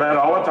 You hear that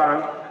all the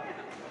time.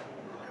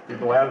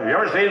 People ask, have you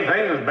ever seen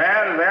things as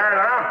bad as they are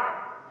now?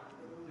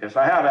 Yes,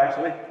 I have,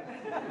 actually.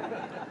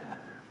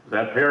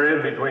 That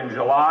period between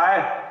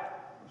July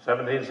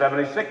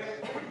 1776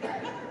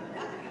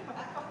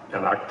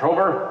 and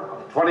October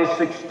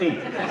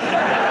 2016.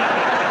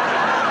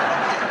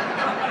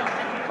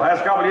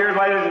 Last couple of years,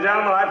 ladies and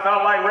gentlemen, I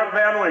felt like Rip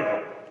Van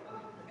Winkle.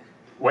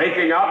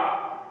 Waking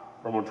up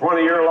from a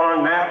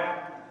 20-year-long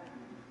nap,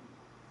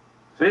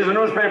 sees a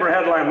newspaper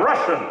headline,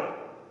 Russian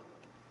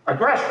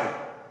aggression,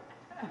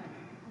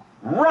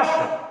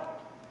 Russian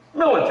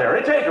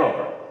military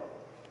takeover,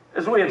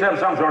 as we attempt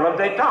some sort of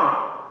détente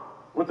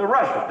with the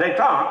Russians.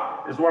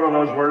 Détente is one of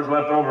those words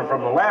left over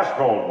from the last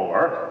Cold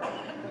War,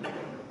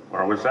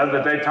 where it was said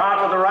that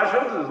détente with the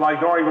Russians is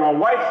like going to a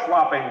wife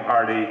swapping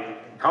party,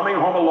 coming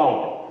home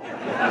alone.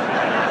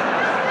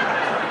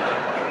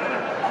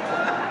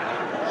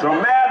 So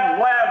mad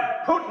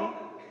Vlad Putin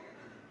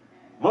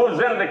moves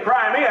into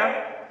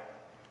Crimea,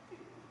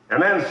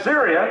 and then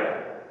Syria.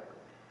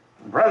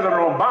 President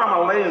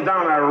Obama lays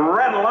down a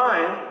red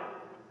line,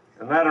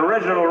 and that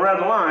original red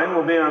line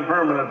will be on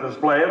permanent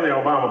display in the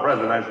Obama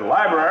Presidential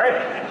Library.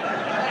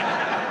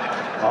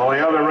 All the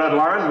other red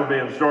lines will be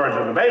in storage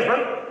in the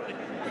basement.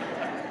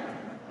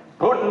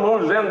 Putin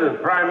moves into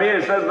Crimea.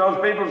 He says those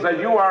people said,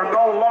 you are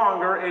no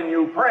longer in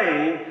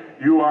Ukraine,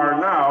 you are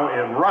now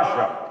in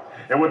Russia.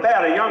 And with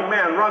that, a young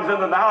man runs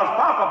into the house,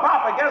 Papa,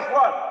 Papa, guess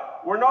what?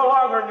 We're no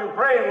longer in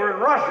Ukraine, we're in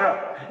Russia.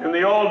 And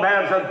the old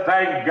man said,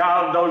 thank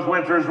God those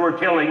winters were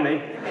killing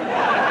me.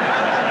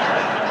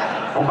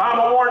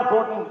 Obama warned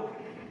Putin.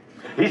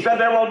 He said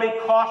there will be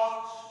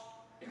costs.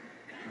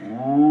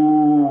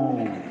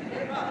 Ooh.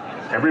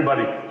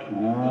 Everybody,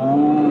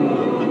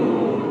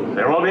 ooh.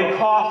 There will be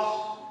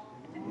costs.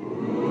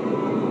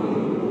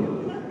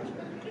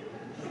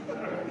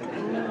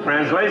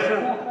 Translation,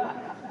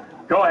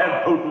 go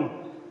ahead, Putin,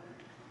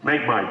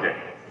 make my day.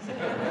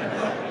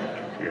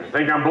 You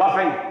think I'm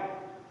bluffing?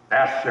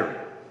 Ask Syria.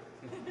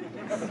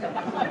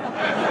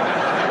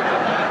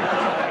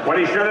 What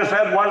he should have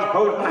said was,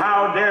 Putin,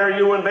 how dare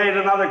you invade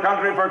another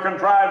country for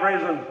contrived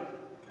reasons?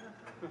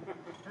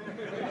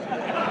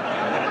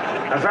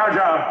 That's our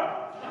job.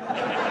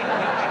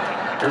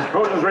 Here's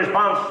Putin's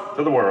response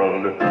to the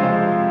world.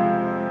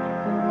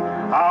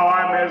 How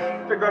I miss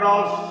the good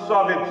old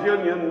Soviet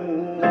Union.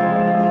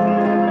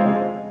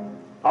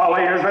 All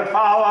the years that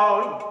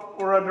followed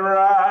were a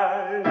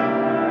drag.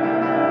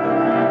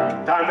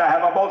 Time to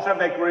have a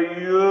Bolshevik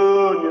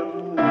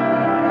reunion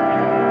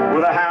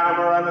with a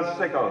hammer and a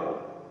sickle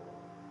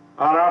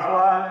on our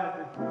flag.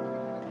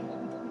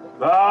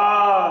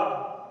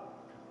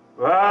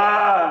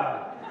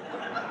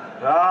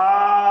 The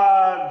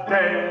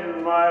days,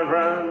 my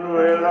friend,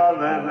 we thought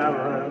they'd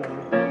never end.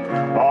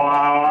 Oh,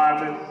 how I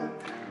miss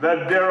the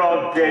dear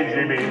old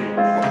KGB.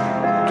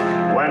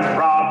 When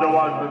proud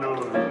was the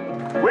news,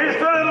 we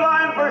stood in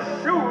line for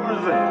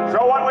shoes, so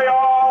what we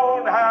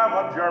owned half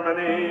of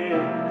Germany.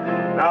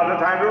 Now the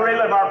time to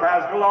relive our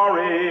past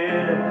glory.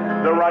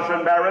 The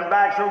Russian bear is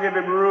back, so give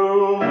him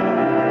room.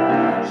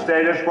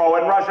 Status quo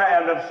in Russia,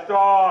 end of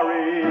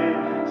story.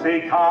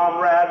 See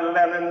Comrade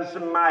Lenin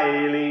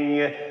smiling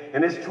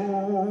in his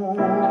tomb.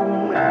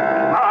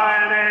 My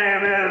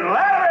name is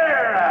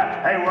Vladimir.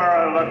 Hey,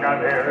 world, look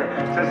up here.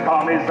 Just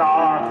call me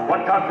Tsar.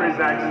 What country's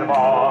next of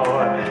all?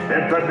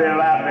 It could be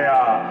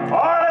Latvia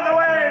or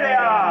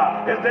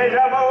Lithuania. It's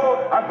deja vu.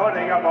 I'm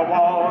putting up a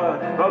wall.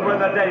 Those were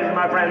the days,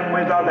 my friend,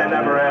 we thought they'd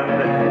never end.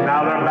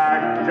 Now they're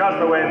back just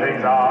the way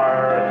things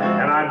are.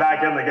 And I'm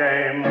back in the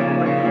game.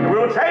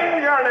 We'll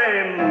change our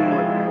name.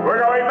 We're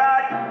going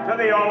back to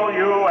the old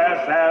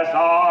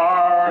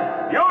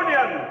USSR.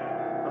 Union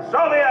of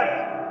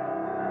Soviet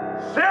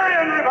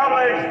Syrian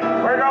republics.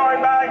 We're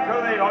going back to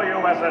the old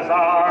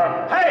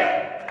USSR.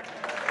 Hey!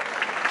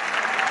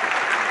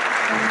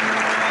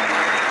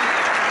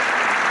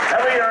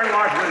 Every year in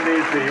Washington,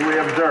 D.C., we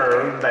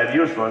observe that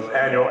useless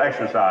annual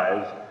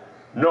exercise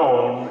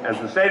known as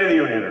the State of the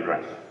Union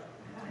Address.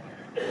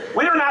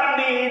 We do not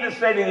need a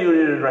State of the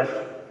Union Address.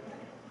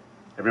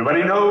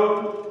 Everybody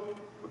knows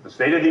what the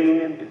State of the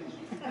Union is.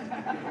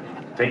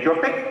 Take your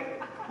pick.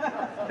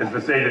 Is the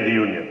State of the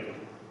Union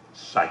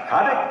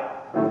psychotic,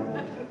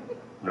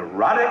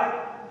 neurotic,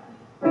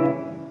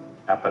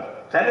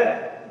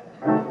 apathetic,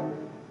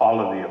 all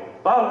of the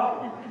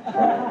above,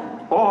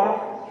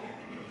 or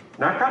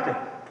narcotic?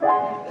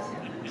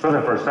 For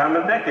the first time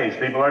in decades,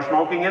 people are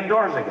smoking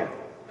indoors again.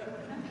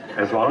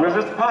 As long as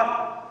it's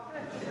pot.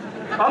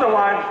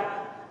 Otherwise,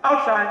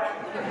 outside.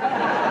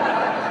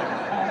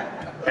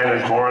 And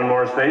as more and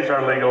more states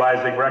are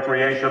legalizing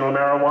recreational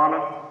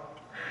marijuana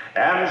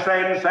and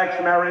same-sex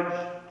marriage,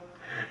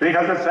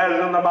 because it says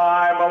in the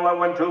Bible that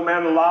when two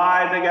men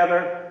lie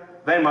together,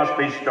 they must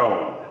be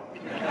stoned.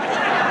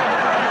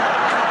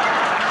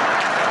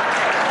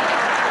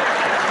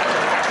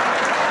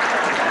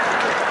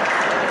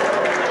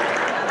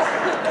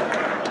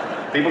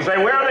 People say,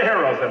 where are the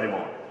heroes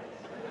anymore?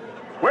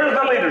 Where's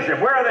the leadership?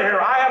 Where are the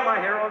heroes? I have my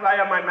heroes, I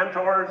have my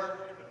mentors,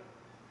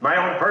 my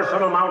own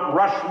personal Mount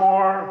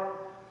Rushmore.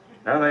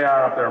 There they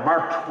are up there,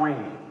 Mark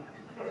Twain,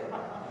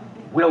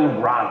 Will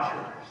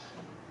Rogers,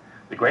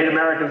 the great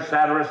American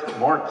satirist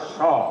Mort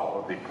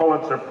Saul, the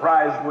Pulitzer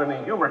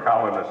Prize-winning humor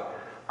columnist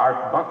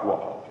Art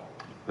Buchwald,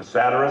 the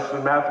satirist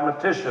and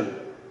mathematician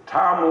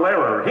Tom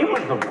Lehrer. He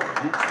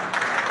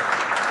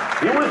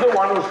was the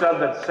one who said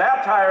that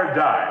satire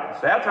died.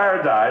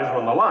 Satire dies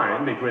when the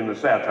line between the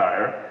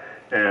satire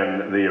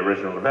and the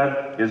original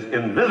event is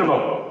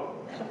invisible.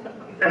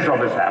 And so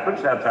this happened.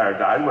 Satire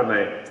died when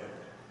they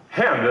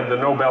handed the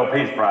Nobel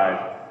Peace Prize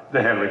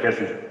to Henry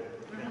Kissinger.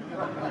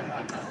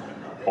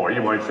 Or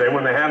you might say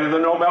when they handed the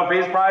Nobel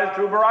Peace Prize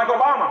to Barack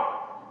Obama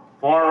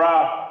for,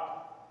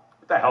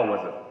 what the hell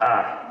was it?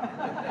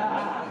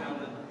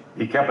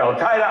 He kept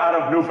Al-Qaeda out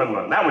of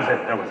Newfoundland. That was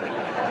it, that was it.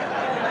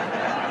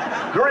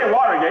 During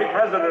Watergate,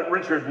 President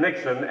Richard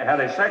Nixon had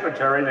a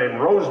secretary named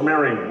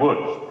Rosemary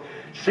Woods.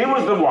 She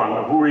was the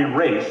one who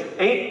erased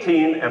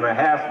 18 and a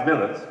half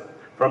minutes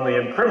from the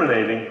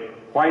incriminating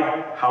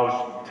White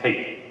House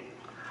tape.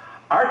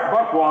 Art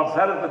Buchwald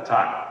said at the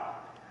time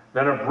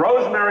that if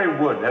Rosemary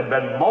Wood had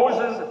been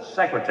Moses'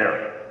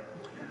 secretary,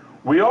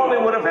 we only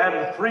would have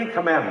had 3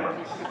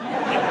 commandments.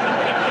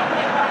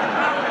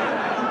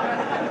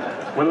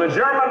 When the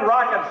German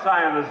rocket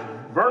scientist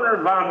Wernher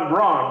von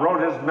Braun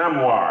wrote his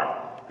memoir,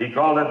 he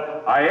called it,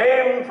 I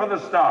Aim for the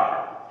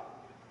Stars.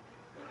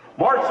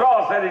 Mort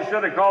Saul said he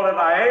should have called it,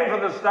 I aim for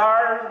the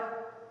stars,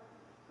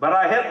 but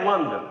I hit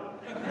London.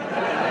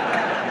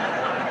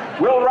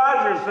 Will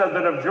Rogers said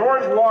that if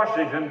George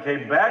Washington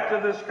came back to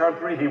this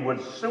country, he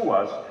would sue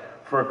us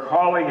for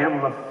calling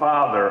him the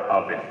father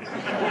of it.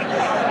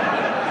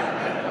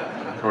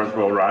 Of course,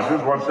 Will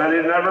Rogers once said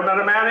he'd never met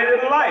a man he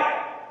didn't like.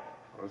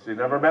 Of course, he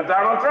never met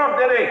Donald Trump,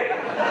 did he?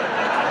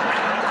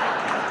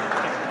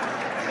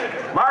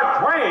 Mark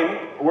Twain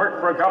worked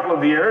for a couple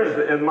of years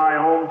in my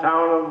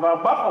hometown of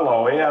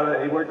Buffalo.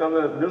 He worked on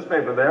the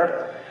newspaper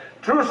there.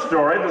 True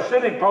story, the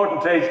city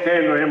potentates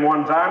came to him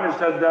one time and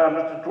said,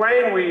 Mr.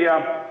 Twain, we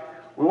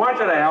want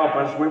you to help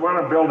us. We want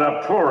to build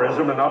up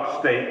tourism in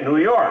upstate New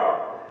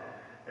York.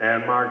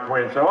 And Mark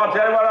Twain said, well, I'll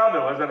tell you what I'll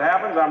do. As it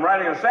happens, I'm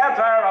writing a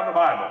satire on the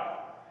Bible.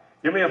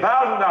 Give me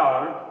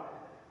 $1,000,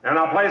 and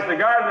I'll place the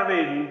Garden of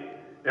Eden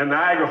in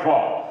Niagara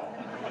Falls.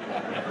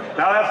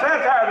 Now, that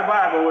satire of the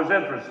Bible was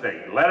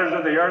interesting. Letters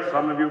of the Earth,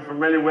 some of you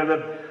familiar with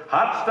it.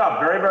 Hot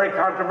stuff, very, very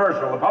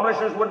controversial. The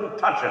publishers wouldn't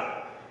touch it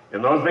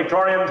in those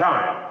Victorian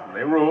times.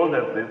 They ruled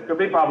that it could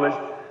be published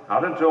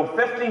not until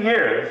 50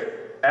 years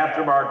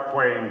after Mark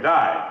Twain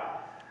died.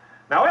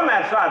 Now, in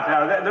that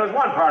satire, there was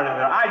one part in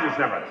there I just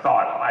never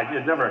thought of.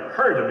 It never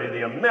occurred to me,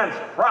 the immense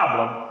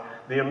problem,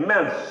 the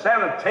immense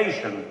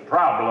sanitation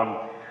problem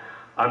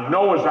on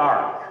Noah's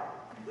Ark.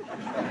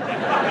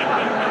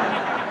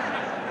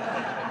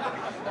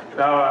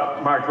 Now,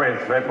 Mark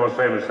Twain's most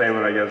famous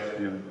statement, I guess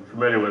you're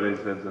familiar with it,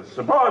 he says,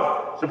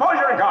 suppose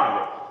you're in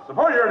Congress,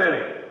 suppose you're an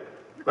idiot,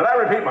 but I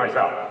repeat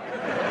myself.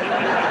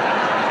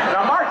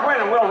 Now, Mark Twain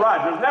and Will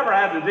Rogers never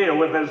had to deal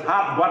with this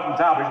hot-button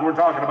topics we're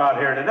talking about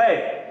here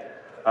today.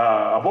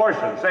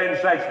 Abortion,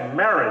 same-sex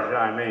marriage,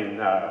 I mean,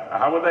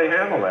 how would they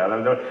handle that? I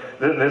mean,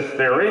 this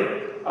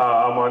theory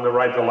among the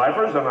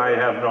right-to-lifers, and I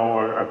have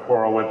no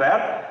quarrel with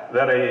that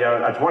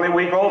a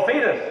 20-week-old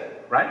fetus,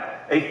 right?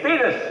 A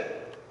fetus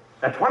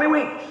at 20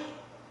 weeks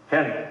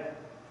can,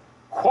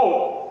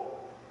 quote,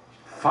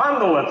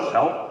 fondle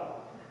itself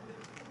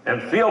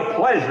and feel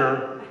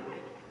pleasure,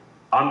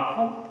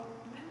 unquote.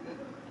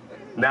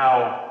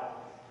 Now,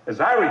 as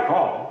I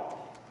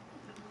recall,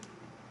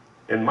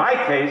 in my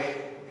case,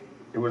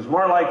 it was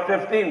more like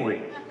 15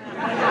 weeks.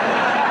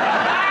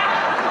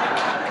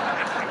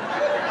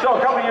 So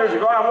a couple of years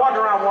ago, I'm walking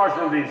around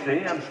Washington,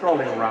 D.C., I'm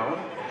strolling around,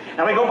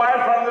 and I go by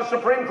in front of the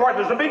Supreme Court.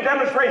 There's a big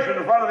demonstration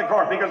in front of the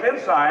court because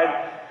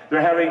inside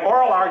they're having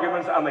oral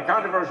arguments on the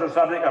controversial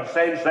subject of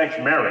same-sex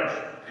marriage.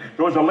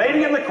 There was a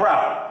lady in the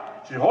crowd.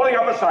 She's holding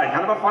up a sign,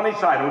 kind of a funny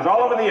sign. It was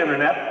all over the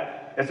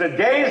internet. It said,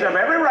 gays have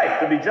every right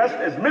to be just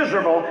as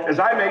miserable as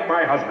I make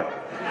my husband.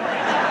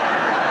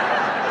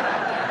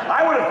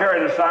 I would have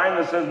carried a sign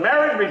that says,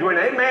 marriage between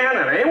a man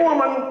and a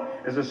woman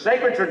is a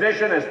sacred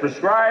tradition as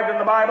prescribed in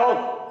the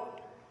Bible,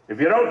 if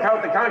you don't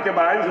count the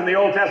concubines in the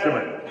Old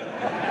Testament.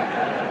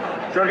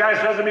 So a guy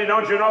says to me,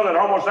 don't you know that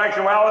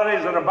homosexuality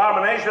is an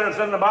abomination? It's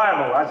in the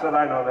Bible. I said,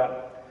 I know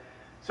that.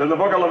 It's in the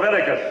book of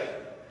Leviticus.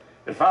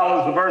 It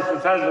follows the verse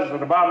that says it's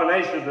an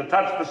abomination to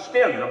touch the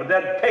skin of a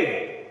dead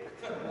pig.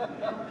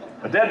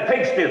 A dead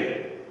pig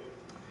skin,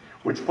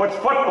 which puts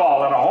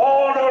football in a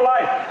whole new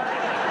light.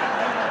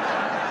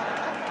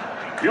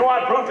 You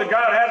want proof that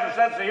God has a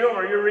sense of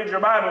humor, you read your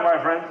Bible, my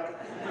friend.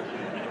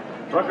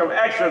 Book of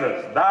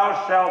Exodus,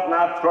 thou shalt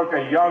not cook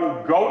a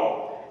young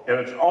goat in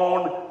its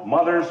own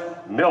mother's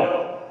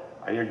milk.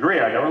 I agree,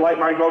 I never let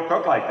my goat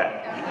cook like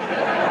that.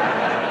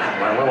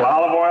 My little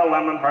olive oil,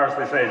 lemon,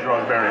 parsley, sage,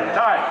 rosemary, and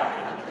thyme.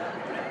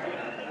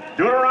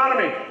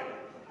 Deuteronomy,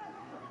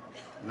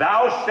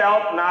 thou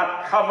shalt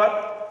not covet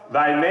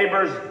thy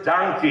neighbor's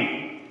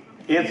donkey.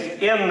 It's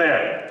in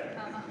there.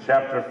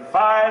 Chapter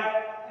 5,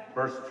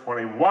 verse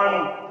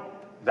 21,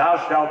 thou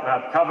shalt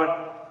not covet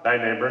thy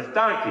neighbor's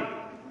donkey.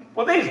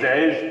 Well, these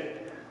days,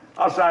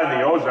 outside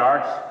the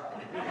Ozarks,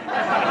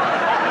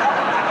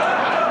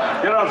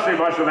 you don't see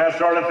much of that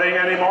sort of thing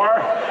anymore.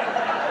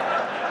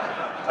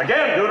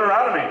 Again,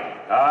 Deuteronomy.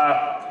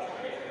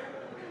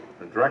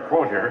 A direct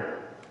quote here.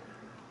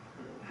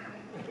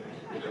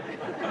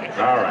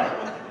 All right.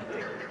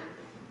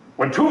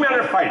 When two men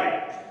are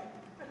fighting,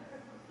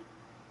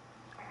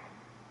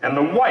 and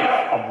the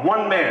wife of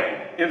one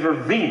man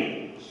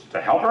intervenes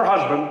to help her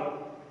husband,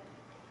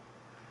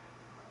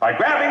 by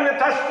grabbing the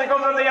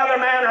testicles of the other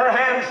man, her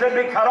hand should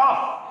be cut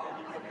off.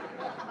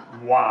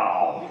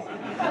 Wow.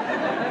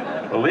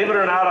 Believe it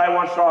or not, I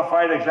once saw a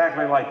fight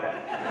exactly like that.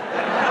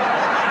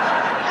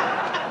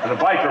 At a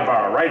biker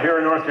bar right here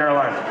in North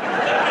Carolina.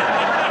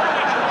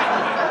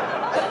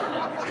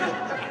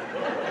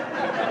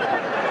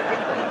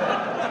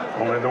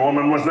 Only the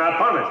woman was not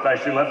punished as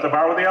she left the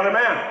bar with the other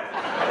man.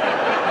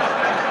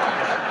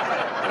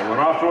 They went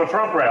off to a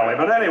Trump rally.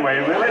 But anyway,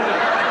 religion.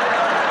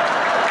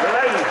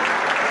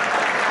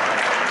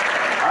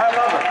 I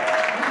love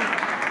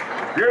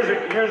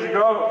it. Years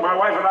ago, my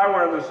wife and I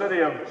were in the city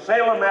of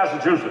Salem,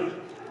 Massachusetts,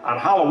 on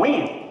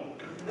Halloween.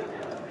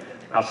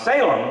 Now,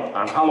 Salem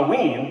on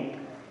Halloween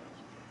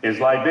is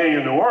like being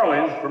in New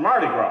Orleans for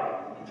Mardi Gras,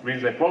 which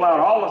means they pull out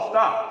all the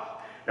stops.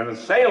 And in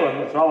Salem,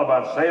 it's all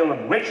about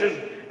Salem witches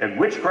and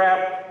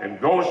witchcraft and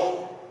ghosts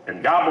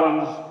and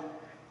goblins.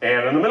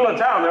 And in the middle of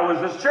town, there was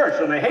this church,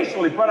 and they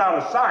hastily put out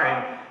a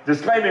sign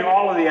disclaiming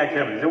all of the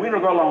activities. And we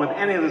don't go along with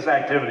any of this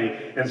activity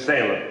in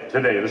Salem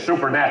today, the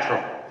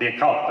supernatural, the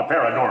occult, the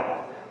paranormal.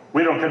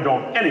 We don't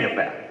condone any of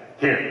that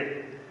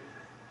here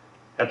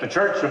at the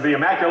Church of the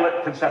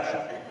Immaculate Conception.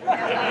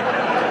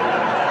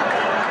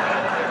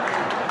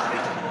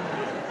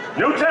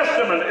 New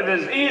Testament, it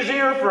is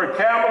easier for a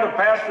camel to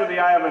pass through the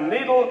eye of a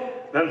needle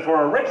than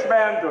for a rich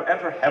man to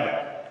enter heaven.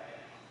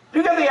 Do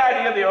you get the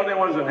idea the only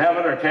ones in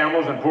heaven are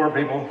camels and poor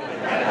people? Look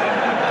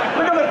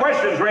at the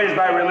questions raised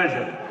by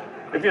religion.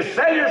 If you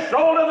sell your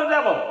soul to the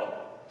devil,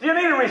 do you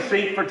need a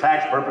receipt for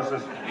tax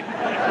purposes?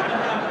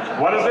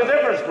 What is the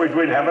difference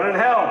between heaven and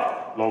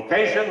hell?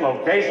 Location,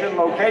 location,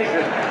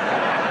 location.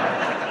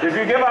 If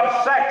you give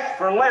up sex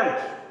for Lent,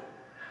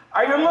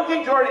 are you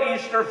looking toward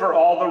Easter for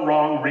all the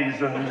wrong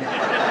reasons?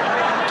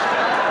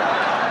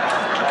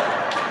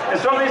 And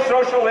so these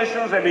social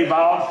issues have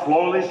evolved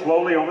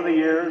slowly over the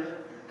years.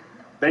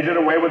 They did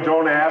away with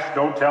don't ask,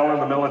 don't tell in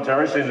the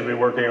military. Seems to be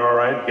working all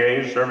right.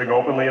 Gays serving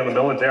openly in the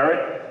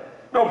military.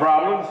 No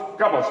problems. A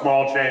couple of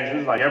small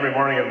changes, like every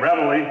morning at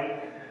Reveille,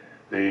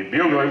 the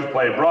buglers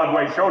play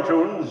Broadway show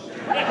tunes.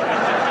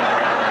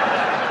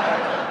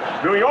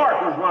 New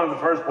York was one of the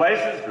first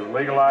places to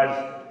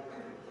legalize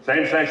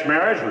same-sex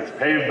marriage, which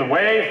paved the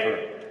way for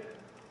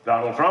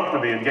Donald Trump to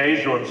be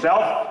engaged to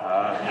himself.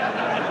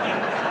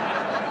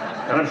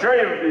 And I'm sure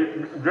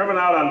you've driven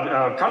out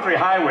on country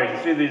highways.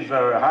 You see these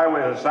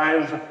highway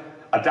signs,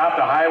 adopt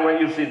a highway.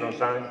 You've seen those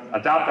signs,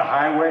 adopt a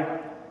highway.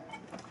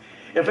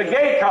 If a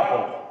gay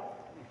couple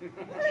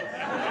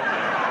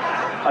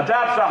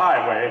adopts a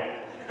highway,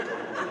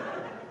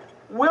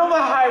 will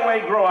the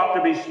highway grow up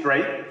to be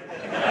straight?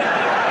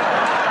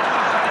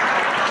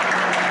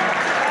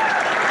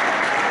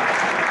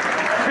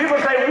 People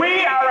say,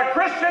 we are a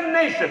Christian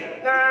nation.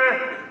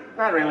 Nah,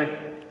 not really.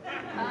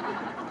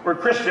 We're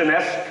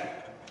Christian-esque.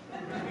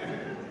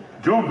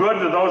 Do good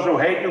to those who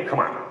hate you. Come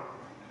on.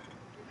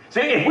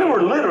 See, if we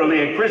were literally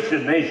a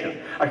Christian nation,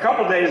 a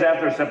couple days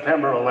after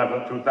September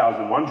 11,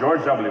 2001,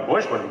 George W.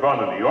 Bush would have gone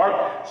to New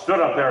York, stood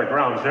up there at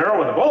Ground Zero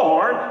with a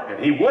bullhorn,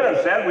 and he would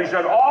have said, we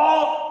should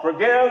all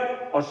forgive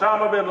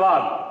Osama bin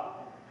Laden.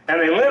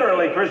 And a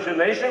literally Christian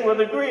nation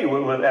would agree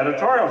with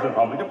editorials and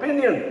public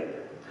opinion.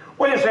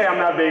 Well, you say I'm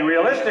not being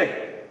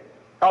realistic.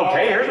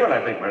 Okay, here's what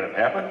I think might have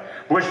happened.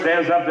 Bush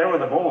stands up there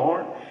with a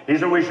bullhorn. He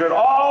said, we should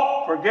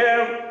all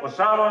forgive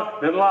Osama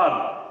bin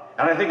Laden.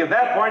 And I think at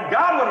that point,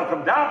 God would have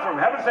come down from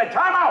heaven and said,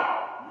 time out.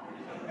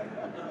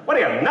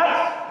 What are you,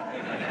 nuts?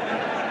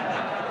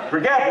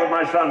 Forget what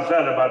my son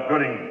said about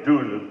doing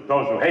to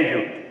those who hate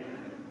you.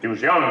 He was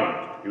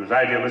young. He was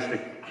idealistic.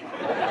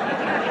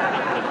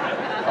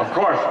 Of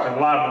course,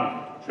 bin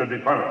Laden should be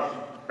punished.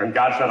 And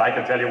God said, I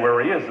can tell you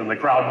where he is. And the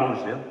crowd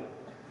moves in.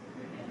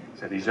 He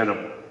said, he's in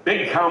a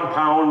big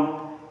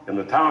compound in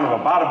the town of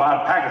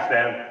Abbottabad,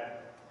 Pakistan.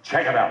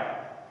 Check it out.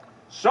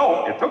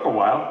 So it took a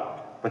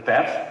while, but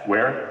that's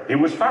where he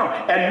was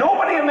found. And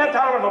nobody in that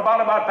town of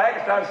Abbottabad,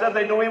 Pakistan said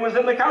they knew he was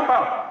in the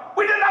compound.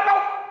 We did not know.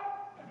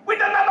 We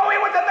did not know he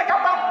was in the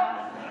compound.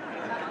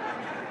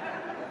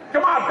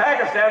 Come on,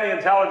 Pakistani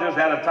intelligence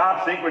had a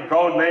top secret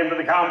code name to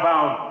the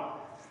compound.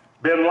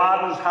 Bin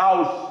Laden's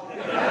house.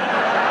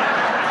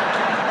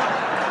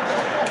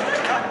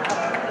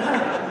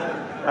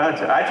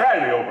 I try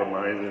to be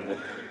open-minded.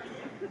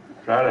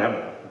 Try to have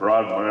a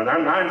broad mind.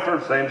 I'm for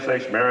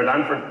same-sex marriage.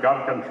 I'm for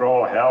gun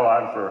control. Hell,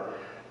 I'm for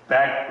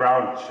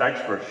background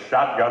checks for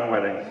shotgun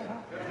weddings.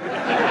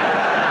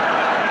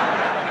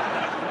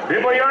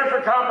 People yearn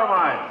for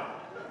compromise.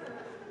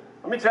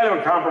 Let me tell you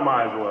what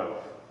compromise was.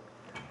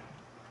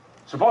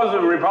 Suppose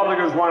the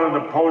Republicans wanted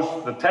to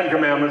post the 10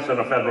 Commandments in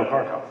a federal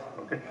courthouse,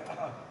 okay?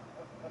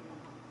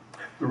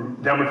 The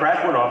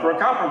Democrats would offer a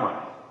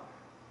compromise.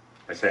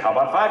 They say, how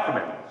about 5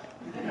 Commandments?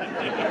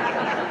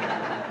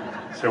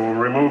 So we'll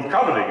remove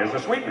coveting as a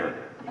sweetener.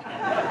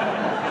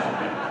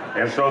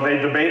 And so they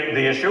debate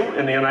the issue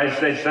in the United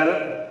States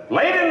Senate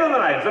late into the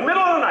night. It's the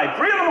middle of the night,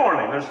 3 in the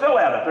morning. They're still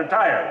at it. They're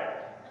tired.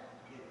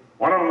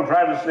 One of them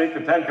tried to sneak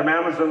the 10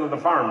 Commandments into the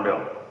Farm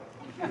Bill.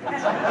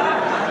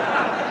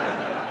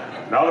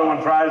 Another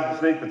one tries to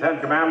sneak the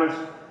 10 Commandments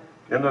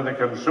into the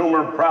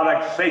Consumer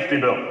Product Safety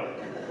Bill.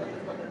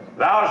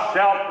 Thou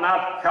shalt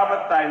not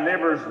covet thy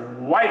neighbor's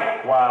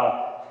wife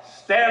while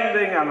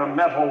standing on a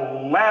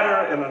metal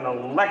ladder in an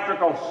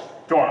electrical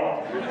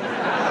store.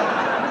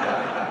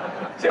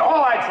 See,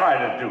 all I try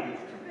to do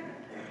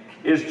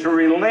is to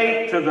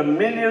relate to the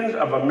millions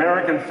of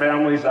American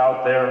families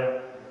out there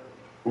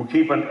who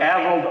keep an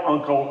addled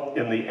uncle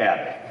in the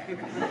attic.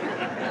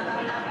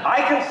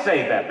 I can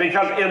say that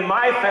because in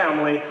my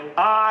family,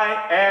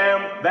 I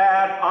am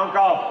that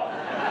uncle.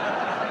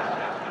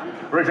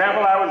 For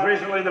example, I was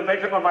recently the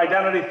victim of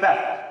identity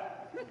theft.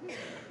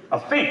 A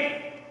thief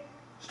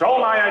stole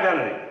my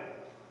identity,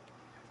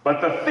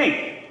 but the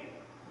thief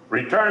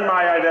returned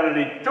my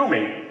identity to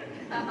me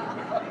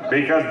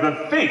because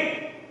the thief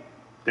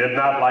did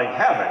not like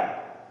having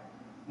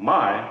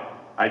my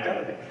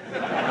identity.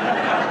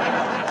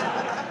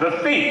 The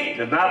thief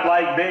did not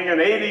like being an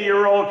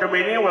 80-year-old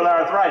comedian with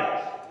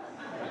arthritis.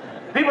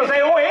 People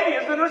say, oh, 80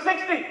 is the new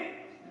 60.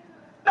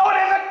 No, it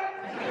isn't.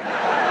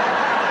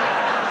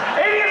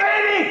 80 is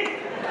 80.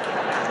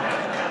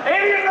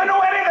 80 is the new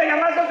anything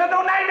unless it's the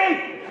new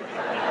 90.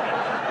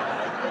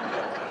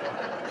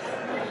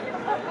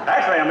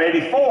 Actually, I'm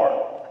 84.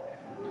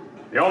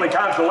 The only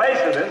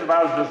consolation is if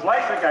I was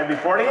dyslexic, I'd be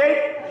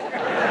 48.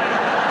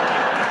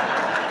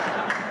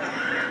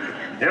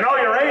 You know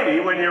you're 80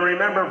 when you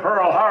remember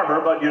Pearl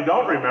Harbor, but you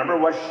don't remember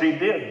what she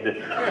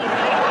did.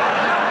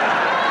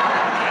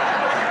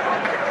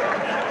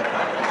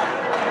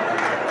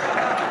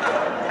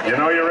 You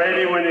know you're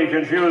 80 when you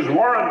confuse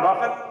Warren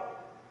Buffett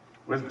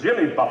with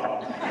Jimmy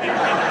Buffett.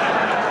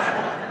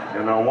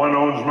 You know, one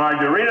owns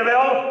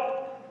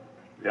Margaritaville,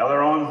 the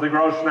other owns the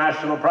gross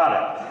national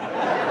product.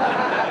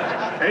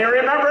 And you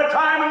remember a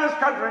time in this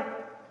country,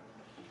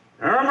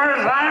 you remember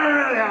a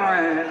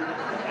time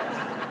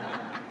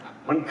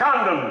when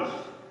condoms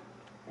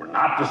were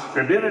not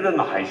distributed in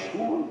the high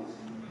schools.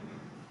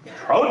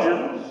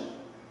 Trojans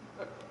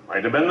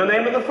might have been the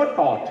name of the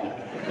football team.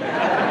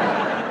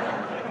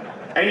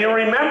 And you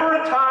remember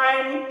a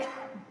time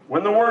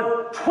when the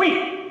word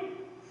tweet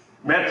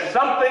meant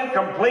something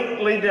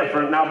completely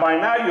different. Now, by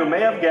now, you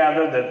may have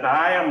gathered that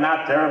I am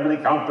not terribly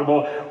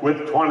comfortable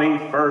with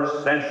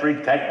 21st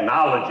century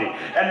technology.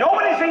 And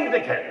nobody seemed to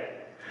care.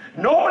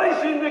 Nobody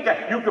seemed to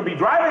care. You could be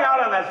driving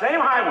out on that same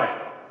highway,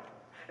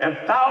 and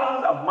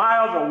thousands of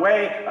miles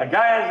away, a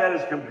guy is at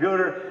his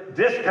computer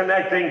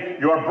disconnecting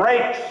your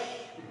brakes.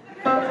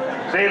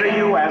 See the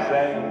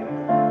USA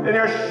in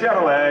your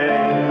Chevrolet.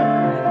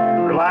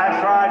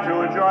 Relax, try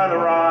to enjoy the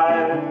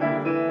ride.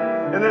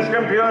 In this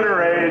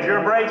computer age,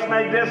 your brakes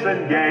may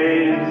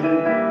disengage.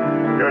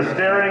 Your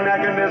steering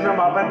mechanism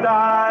up and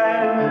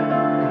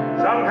die.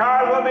 Some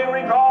cars will be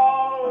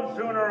recalled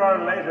sooner or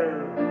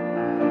later.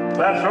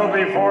 Let's hope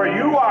before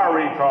you are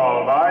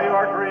recalled by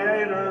your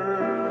creator,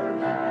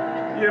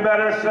 you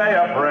better say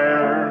a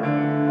prayer.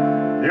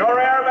 Your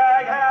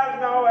airbag has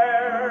no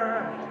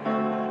air,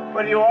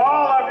 but you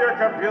all love your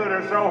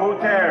computer, so who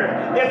cares?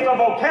 It's the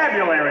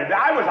vocabulary.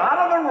 I was out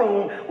of the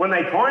room when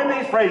they coined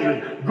these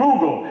phrases: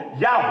 Google,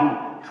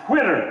 Yahoo,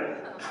 Twitter,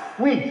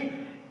 tweet,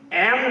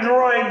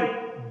 Android,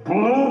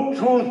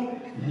 Bluetooth,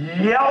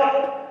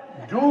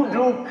 Yelp,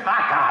 doo-doo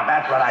caca.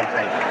 That's what I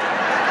think.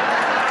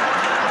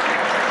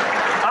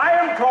 I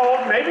am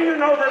told, maybe you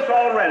know this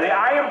already,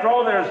 I am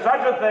told there's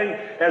such a thing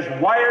as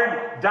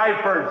wired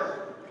diapers.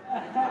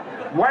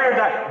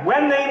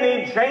 When they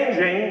need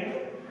changing,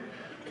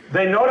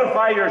 They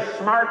notify your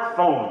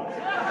smartphone.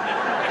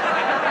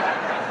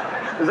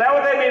 Is that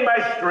what they mean by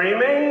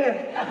streaming?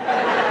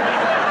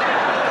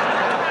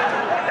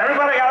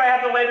 Everybody gotta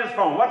have the latest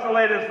phone. What's the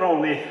latest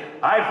phone? The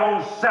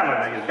iPhone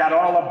 7. It's got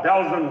all the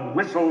bells and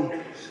whistles,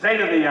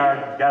 state of the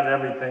art, got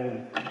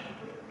everything.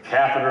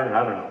 Catheter,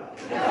 I don't know.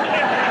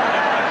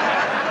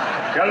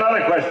 Got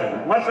another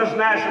question. What's this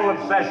national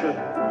obsession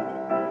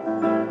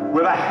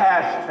with a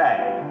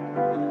hashtag?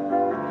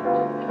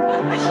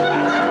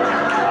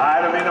 I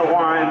don't mean to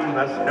whine.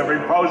 That's every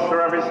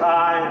poster, every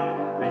sign.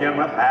 Begin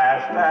with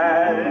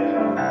hashtag.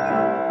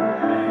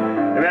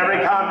 In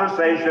every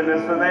conversation,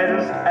 it's the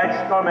latest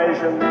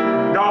exclamation.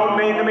 Don't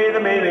mean to me the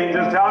meaning,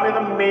 just tell me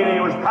the meaning.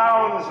 It was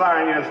pound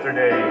sign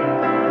yesterday.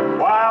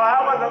 While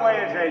I was away,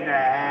 it changed to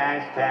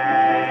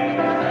hashtag.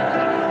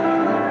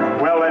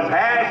 Well, it's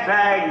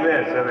hashtag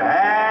this and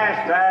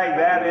hashtag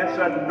that. It's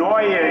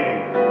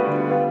annoying.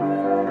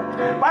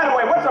 By the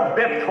way, what's a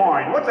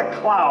Bitcoin? What's a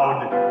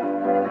cloud?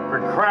 For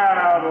crying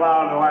out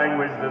loud,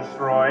 language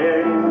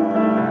destroying.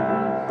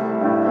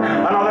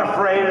 Another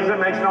phrase that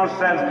makes no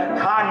sense,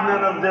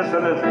 cognitive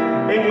dissonance.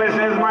 English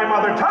is my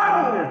mother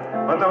tongue,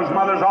 but those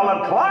mothers all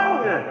have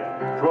clung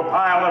to a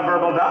pile of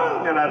verbal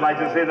dung, and I'd like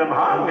to see them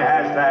hung,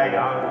 hashtag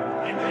hung.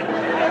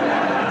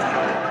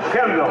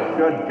 Kindle,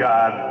 good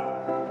God.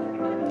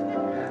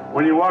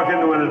 When you walk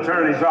into an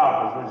attorney's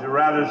office, would you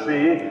rather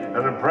see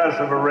an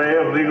impressive array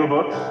of legal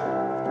books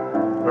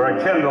or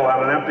a Kindle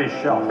on an empty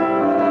shelf?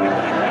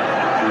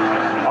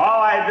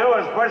 All I do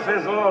is push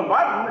this little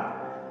button,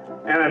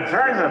 and it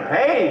turns a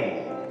page.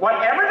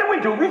 Whatever did we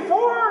do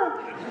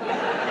before?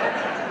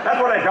 That's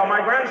what I tell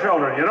my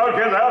grandchildren. You know,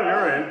 kids, how's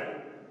your age?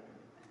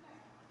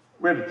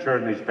 We had to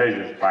turn these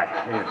pages by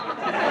hand.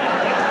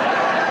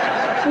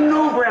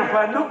 No,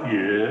 Grandpa, no.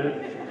 Yeah.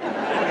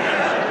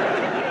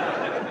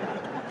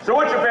 So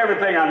what's your favorite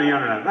thing on the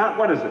internet?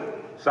 What is it?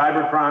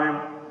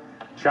 Cybercrime?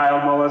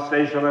 Child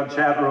molestation on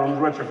chat rooms?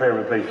 What's your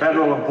favorite thing?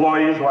 Federal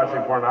employees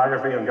watching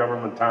pornography on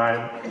government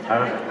time?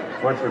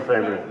 What's your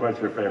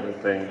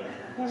favorite thing?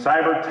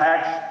 Cyber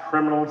tax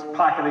criminals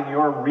pocketing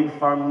your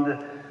refund.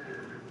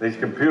 These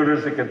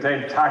computers that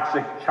contain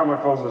toxic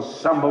chemicals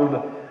assembled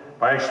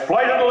by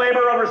exploited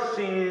labor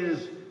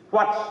overseas.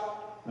 What's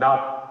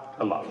not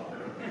to love?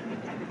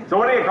 So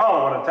what do you call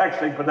it when a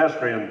texting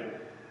pedestrian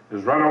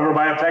is run over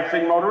by a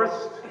texting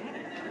motorist?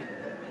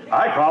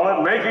 I call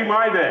it making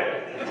my day.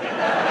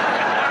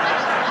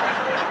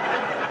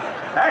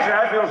 Actually,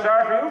 I feel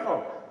sorry for you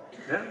folks.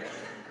 Yeah?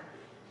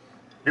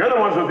 You're the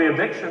ones with the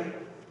addiction.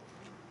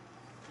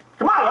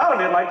 Come on, a lot of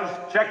you would like to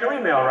check your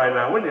email right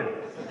now, wouldn't you?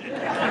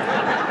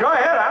 Go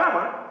ahead, I don't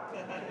mind.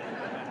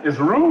 It's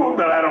rude,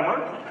 but I don't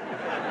mind.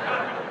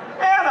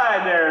 And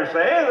I dare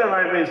say there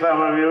might be some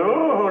of you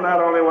who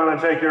not only want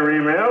to check your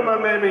email, but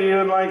maybe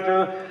you'd like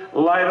to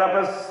light up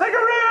a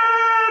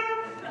cigarette.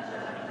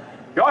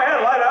 Go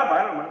ahead, light up,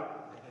 I don't mind.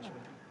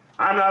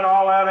 I'm not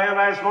all that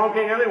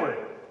anti-smoking anyway.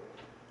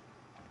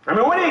 I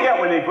mean, what do you get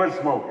when you quit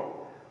smoking?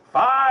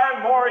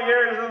 5 more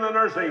years in the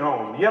nursing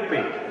home.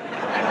 Yippee.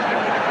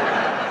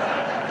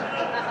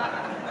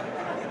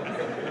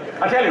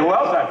 I'll tell you who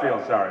else I feel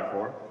sorry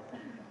for.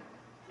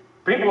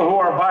 People who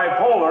are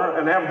bipolar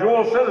and have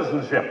dual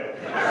citizenship.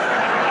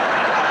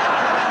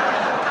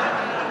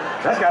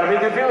 That's got to be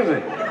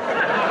confusing.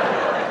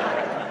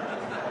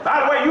 By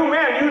the way, you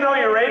men, you know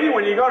you're 80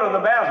 when you go to the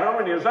bathroom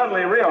and you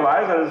suddenly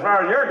realize that as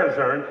far as you're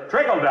concerned,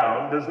 trickle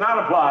down does not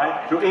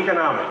apply to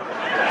economics.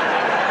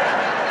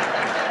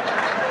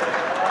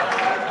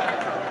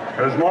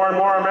 As more and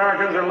more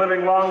Americans are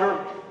living longer,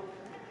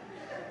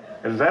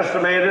 it is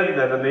estimated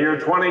that in the year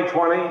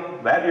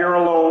 2020, that year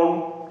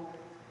alone,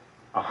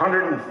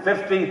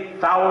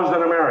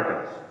 150,000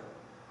 Americans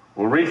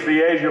will reach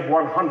the age of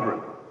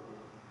 100,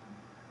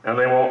 and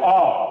they will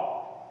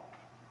all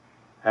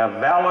have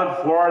valid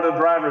Florida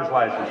driver's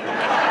licenses.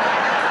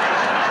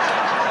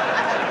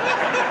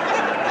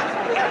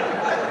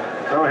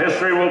 So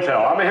history will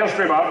tell. I'm a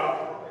history buff.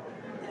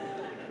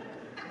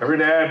 Every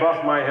day I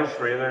buff my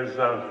history. There's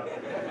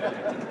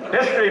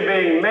history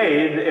being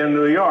made in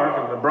New York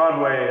in the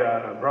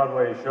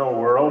Broadway show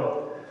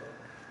world.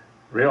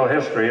 Real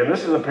history. And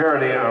this is a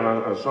parody on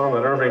a song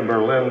that Irving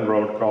Berlin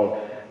wrote called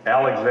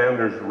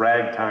Alexander's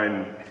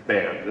Ragtime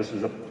Band. This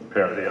is a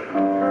parody of it.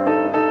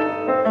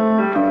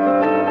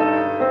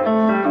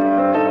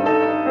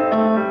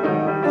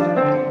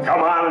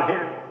 Come on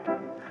here,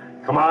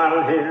 come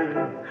on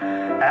here,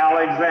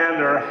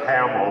 Alexander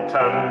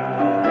Hamilton.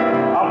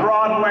 A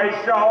Broadway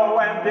show,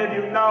 and did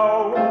you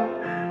know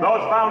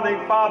those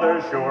founding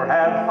fathers sure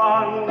had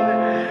fun?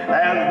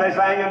 As they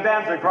sang and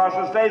danced across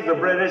the stage, the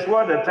British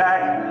would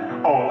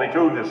attack, only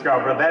to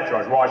discover that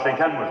George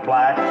Washington was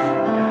black,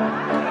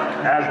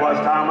 as was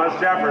Thomas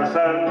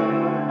Jefferson,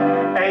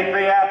 a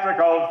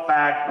theatrical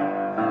fact.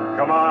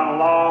 Come on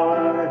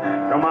along,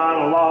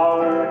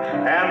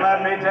 and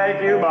let me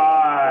take you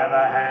by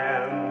the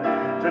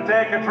hand. to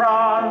take a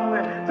tron,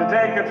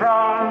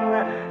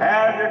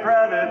 have your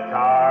credit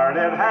card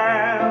in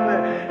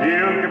hand.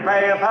 You can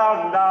pay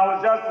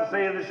 $1,000 just to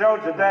see the show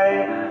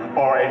today,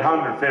 or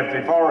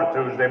 $850 for a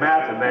Tuesday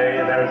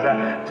matinee. There's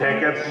a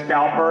ticket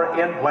scalper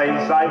in plain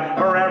sight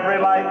for every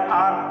light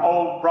on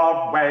Old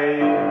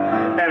Broadway.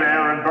 And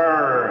Aaron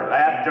Burr,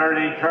 that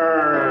dirty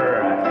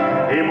cur,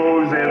 he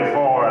moves in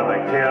for the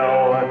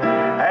kill.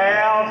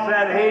 Al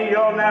said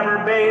you'll never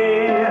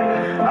be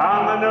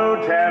on the new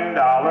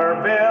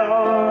 $10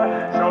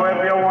 bill. So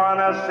if you want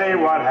to see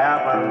what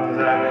happens,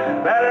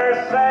 better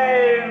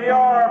save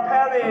your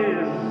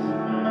pennies.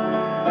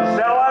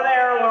 Sell an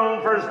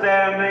heirloom for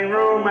standing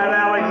room at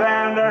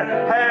Alexander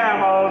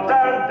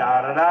Hamilton.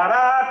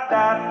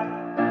 Da-da-da-da-da.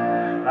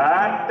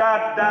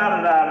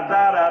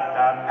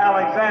 Da-da-da-da-da-da-da-da.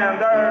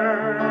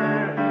 Alexander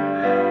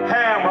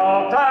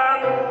Hamilton.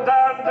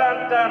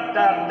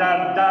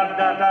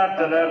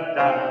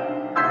 Da-da-da-da-da-da-da-da-da.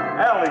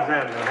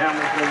 Alexander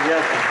Hamilton,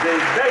 yes,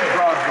 indeed. Big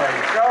Broadway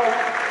show.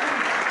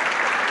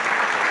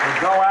 And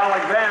so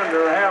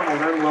Alexander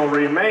Hamilton will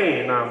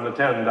remain on the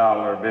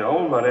 $10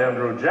 bill, but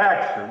Andrew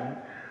Jackson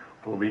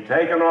will be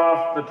taken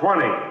off the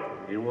 20.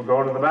 He will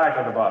go to the back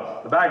of the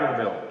bus, the back of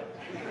the bill.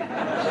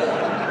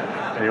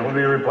 And he will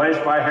be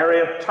replaced by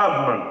Harriet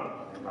Tubman.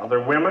 Other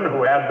women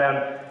who had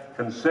been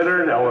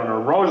considered: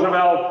 Eleanor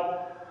Roosevelt,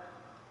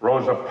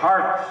 Rosa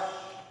Parks,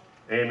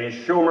 Amy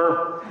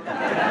Schumer,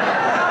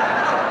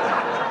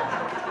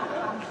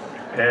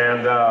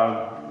 and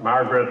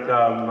Margaret,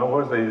 what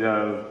was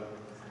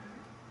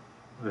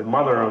the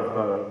mother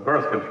of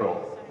birth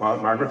control?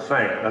 Margaret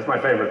Sanger. That's my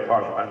favorite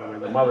part, by the way,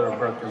 the mother of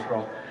birth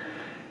control.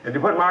 And you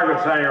put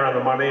Margaret Sanger on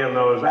the money, and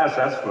those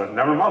assets would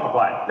never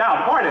multiply. Now,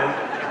 the point is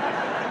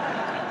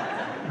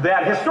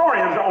that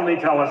historians only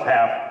tell us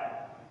half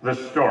the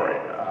story.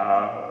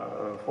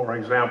 For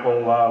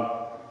example,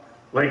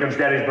 Lincoln's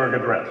Gettysburg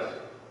Address.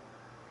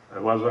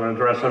 It wasn't an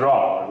address at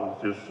all. It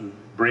was just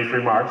brief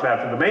remarks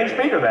after the main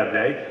speaker that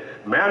day,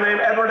 a man named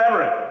Edward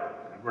Everett.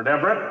 Edward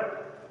Everett,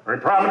 very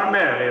prominent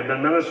man. He had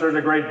been minister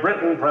to Great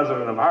Britain,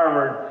 president of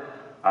Harvard,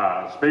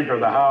 Speaker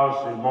of the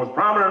House, the most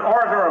prominent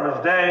orator of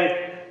his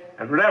day.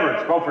 Edward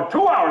Everett spoke for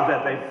 2 hours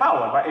that day,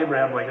 followed by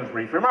Abraham Lincoln's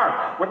brief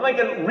remark. What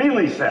Lincoln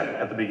really said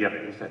at the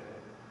beginning, he said,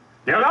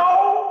 "You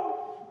know,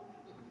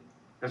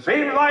 it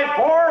seems like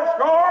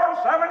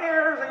 7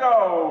 years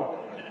ago,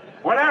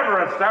 whenever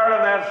it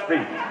started that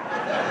speech."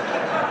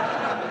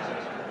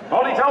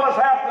 Only tell us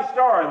half the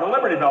story. The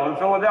Liberty Bell in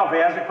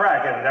Philadelphia has a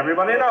crack in it.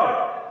 Everybody knows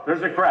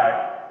there's a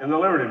crack in the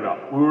Liberty Bell.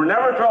 We were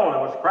never told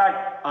it was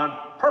cracked on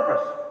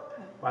purpose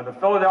by the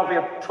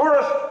Philadelphia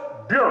Tourist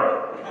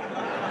Bureau,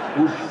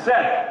 who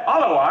said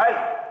otherwise.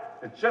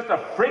 It's just a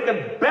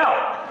freaking bell.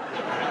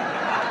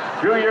 A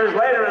few years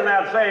later, in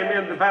that same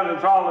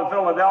Independence Hall in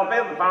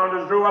Philadelphia, the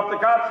founders drew up the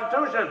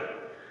Constitution.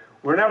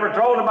 We're never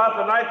told about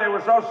the night they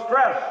were so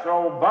stressed,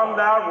 so bummed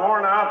out,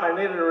 worn out, they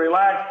needed to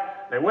relax.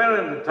 They went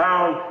into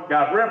town,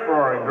 got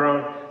rip-roaring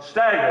drunk,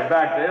 staggered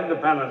back to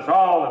Independence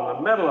Hall in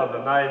the middle of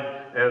the night,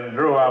 and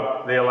drew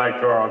up the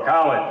Electoral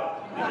College.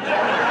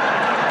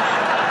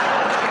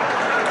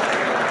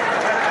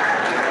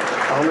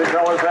 Only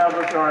tell us half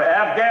the story.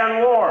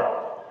 Afghan war.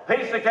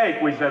 Piece of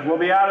cake, we said. We'll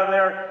be out of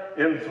there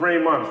in 3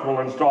 months. We'll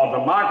install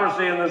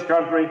democracy in this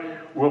country.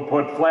 We'll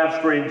put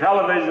flat-screen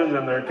televisions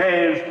in their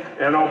caves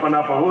and open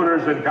up a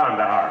Hooters in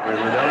Kandahar. We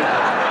were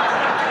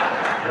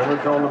never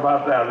told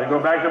about that. We go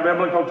back to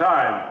biblical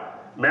time.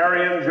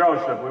 Mary and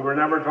Joseph. We were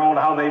never told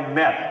how they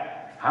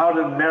met. How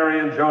did Mary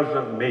and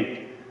Joseph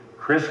meet?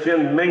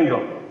 Christian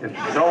mingle. It's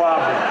so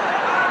obvious.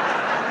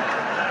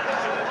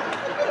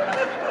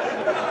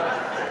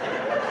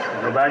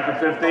 Go back to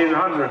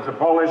 1500s, a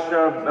Polish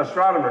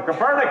astronomer,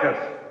 Copernicus.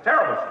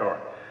 Terrible story.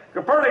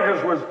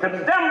 Copernicus was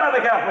condemned by the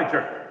Catholic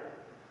Church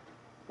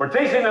for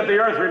teaching that the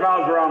earth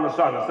revolves around the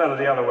sun instead of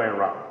the other way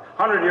around.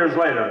 100 years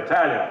later,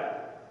 Italian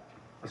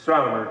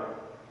astronomer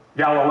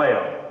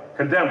Galileo,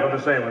 condemned for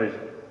the same reason.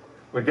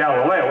 But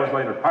Galileo was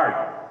later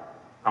pardoned.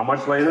 How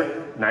much later?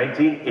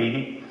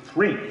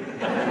 1983.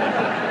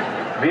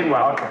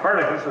 Meanwhile,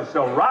 Copernicus is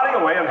still rotting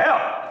away in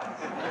hell.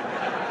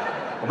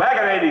 Well, back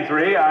in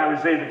 '83, I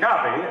received a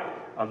copy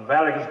of the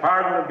Vatican's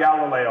pardon of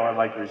Galileo. I'd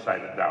like to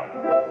recite it now.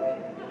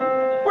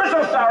 "We're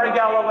so sorry,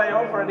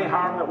 Galileo, for any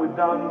harm that we've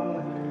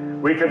done.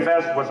 We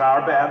confess 'twas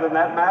our bad in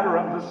that matter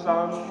of the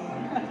sun.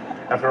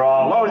 After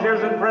all those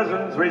years in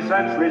prison, 3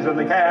 centuries in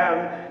the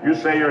can, you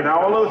say you're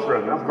now a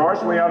Lutheran. Of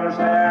course we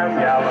understand,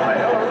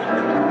 Galileo.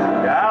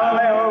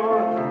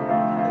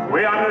 Galileo,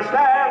 we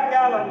understand,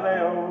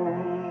 Galileo.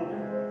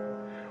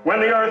 When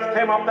the earth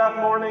came up that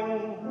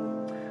morning,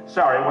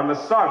 when the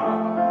sun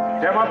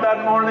came up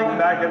that morning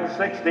back in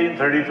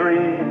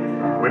 1633,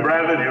 we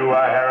branded you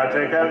a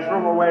heretic and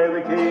threw away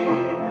the key.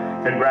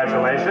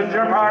 Congratulations,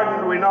 you're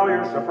pardoned, we know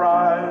you're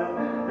surprised.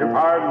 Your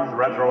pardon's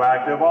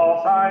retroactive,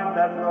 all signed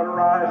and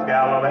notarized,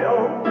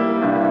 Galileo.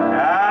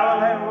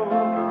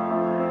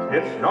 Galileo,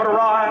 it's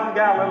notarized,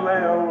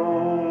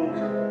 Galileo.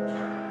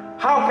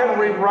 How can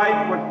we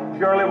write what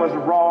purely was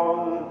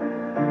wrong?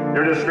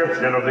 Your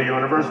description of the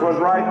universe was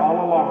right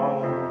all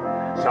along.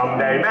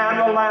 Someday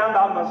man will land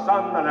on the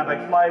sun, an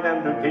epic flight,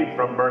 and to keep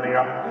from burning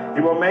up,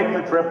 he will make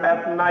the trip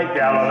at night.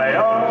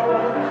 Galileo,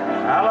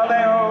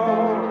 Galileo,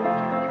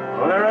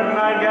 oh, there at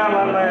night,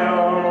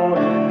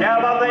 Galileo.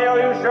 Galileo,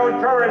 you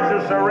showed courage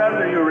to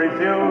surrender, you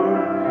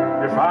refused.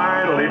 You're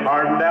finally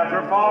pardoned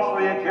after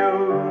falsely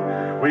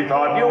accused. We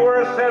thought you were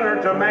a sinner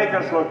to make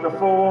us look the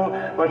fool,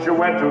 but you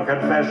went to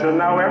confession,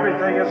 now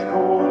everything is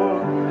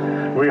cool.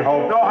 We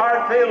hope no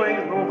hard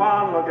feelings, move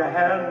on, look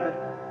ahead.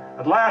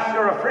 At last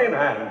you're a free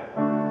man,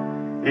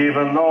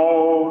 even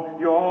though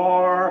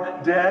you're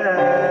dead.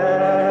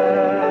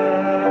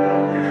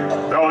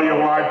 Though you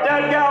are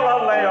dead,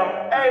 Galileo,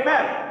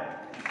 amen.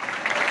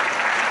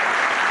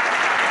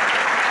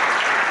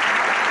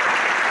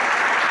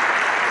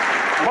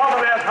 I'm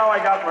often asked how I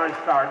got my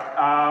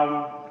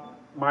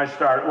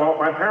start. Well,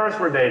 my parents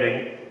were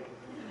dating.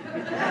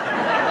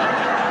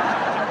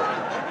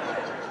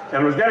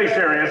 And it was getting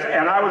serious,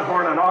 and I was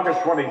born on August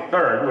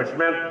 23rd, which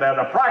meant that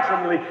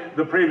approximately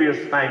the previous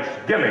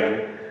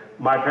Thanksgiving,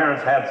 my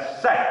parents had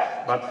sex,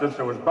 but since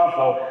it was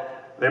Buffalo,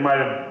 they might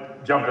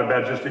have jumped in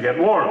bed just to get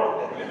warm.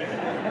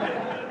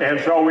 And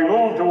so we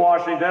moved to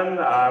Washington,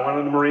 I went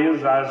to the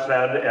Marines, as I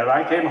said, and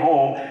I came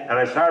home and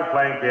I started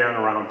playing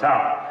piano around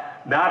town.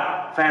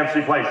 Not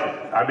fancy places,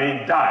 I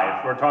mean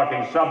dives. We're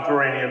talking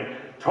subterranean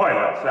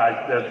toilets.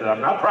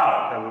 I'm not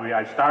proud.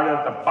 I started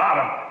at the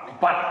bottom,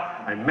 but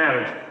I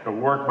managed to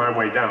work my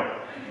way down.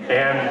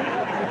 And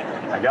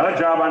I got a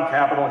job on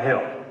Capitol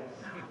Hill,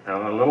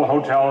 a little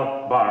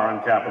hotel bar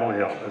on Capitol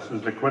Hill. This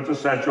is the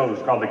quintessential, it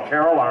was called the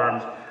Carol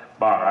Arms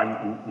Bar. I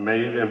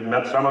may have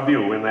met some of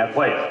you in that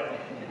place.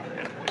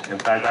 In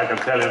fact, I can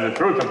tell you the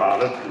truth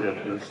about it.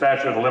 The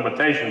statute of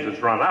limitations has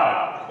run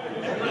out.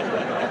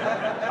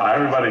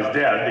 Everybody's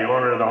dead. The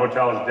owner of the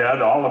hotel is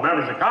dead. All the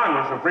members of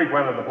Congress who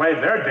frequented the place,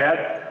 they're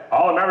dead.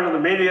 All the members of the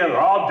media, they're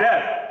all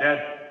dead.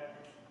 Dead.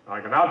 I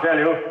can now tell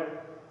you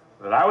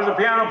that I was a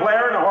piano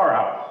player in a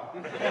whorehouse.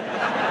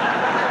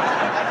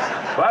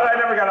 But I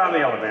never got on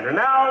the elevator.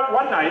 Now,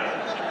 one night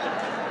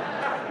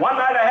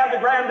I had the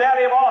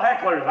granddaddy of all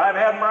hecklers. I've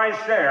had my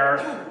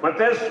share, but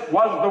this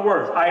was the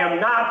worst. I am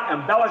not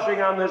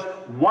embellishing on this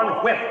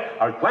one whit.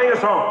 I was playing a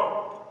song.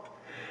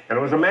 And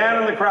it was a man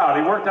in the crowd.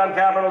 He worked on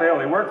Capitol Hill.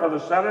 He worked for the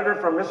senator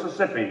from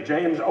Mississippi,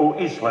 James O.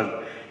 Eastland.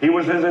 He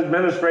was his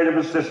administrative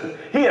assistant.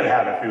 He had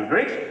had a few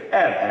drinks,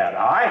 and had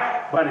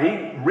I, but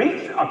he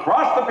reached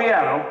across the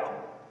piano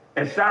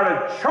and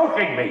started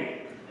choking me.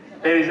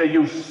 And he said,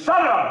 "You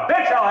son of a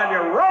bitch, I'll have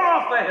you run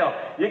off the hill."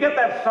 You get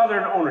that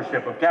southern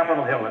ownership of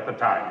Capitol Hill at the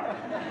time.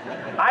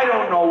 I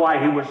don't know why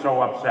he was so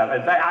upset.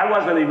 In fact, I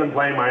wasn't even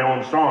playing my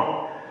own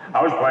song.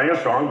 I was playing a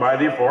song by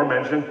the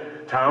aforementioned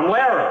Tom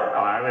Lehrer.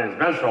 I mean, it's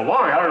been so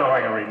long, I don't know if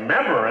I can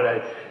remember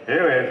it.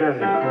 Anyway, it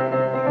says,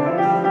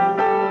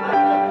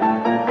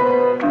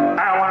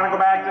 I want to go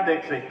back to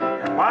Dixie.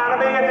 Want to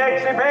be a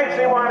Dixie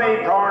Pixie, want to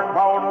eat corn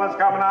pone that's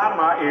coming out of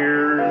my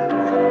ears.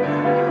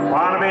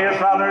 Want to be a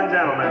southern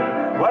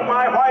gentleman, put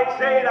my white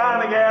shade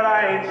on again.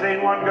 I ain't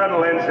seen one good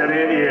lynching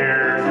in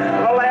years.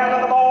 The land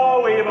of the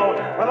boll weevil,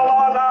 where the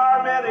laws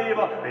are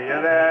medieval. Be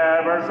it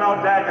ever so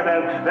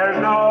decadent, there's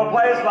no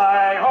place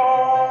like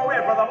home.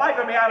 And for the life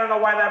of me, I don't know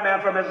why that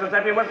man from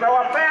Mississippi was so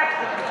upset.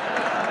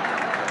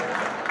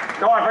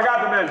 No, I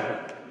forgot to mention.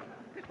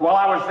 While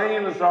I was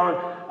singing the song,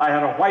 I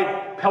had a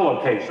white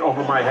pillowcase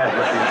over my head.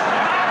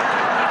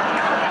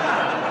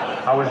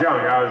 I was young,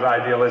 I was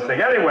idealistic.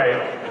 Anyway,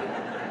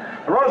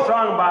 I wrote a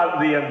song about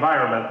the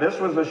environment. This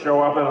was a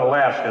show up in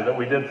Alaska that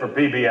we did for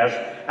PBS.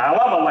 I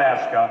love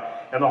Alaska,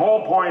 and the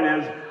whole point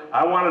is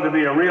I wanted to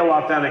be a real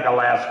authentic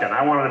Alaskan.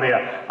 I wanted to be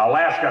an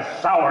Alaska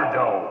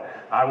sourdough.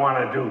 I want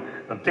to do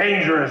the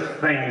dangerous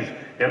things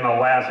in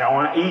Alaska. I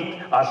want to eat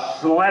a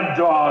sled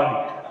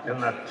dog in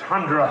the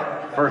tundra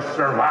for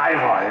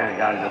survival. I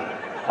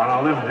just want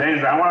to live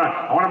dangerously. I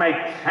want to make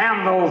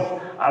candles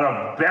out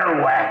of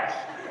bear wax.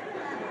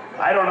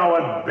 I don't know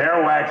what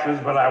bear wax is,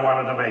 but I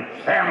wanted to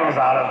make candles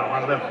out of it. I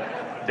want to live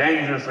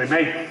dangerously.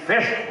 Make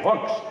fish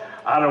hooks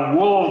out of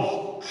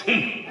wolves'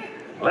 teeth.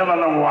 Live on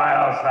the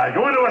wild side.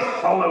 Go into a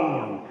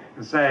saloon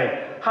and say,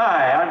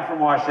 "Hi, I'm from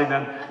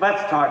Washington.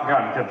 Let's talk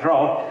gun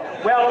control."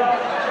 Well,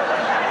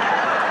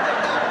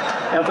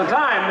 at the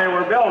time they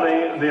were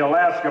building the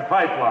Alaska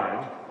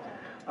pipeline,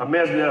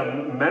 amid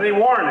many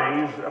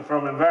warnings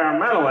from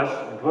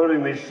environmentalists,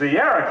 including the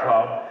Sierra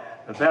Club,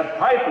 that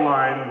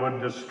pipeline would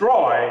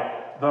destroy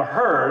the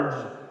herds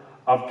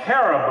of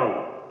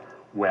caribou.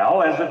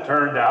 Well, as it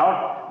turned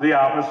out, the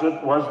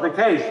opposite was the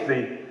case.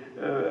 The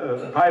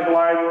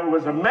pipeline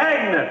was a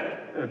magnet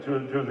to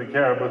the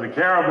caribou. The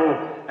caribou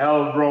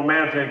held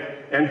romantic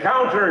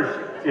encounters,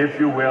 if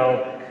you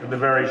will, in the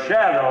very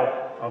shadow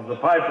of the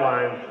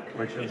pipeline,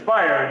 which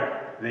inspired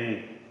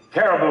the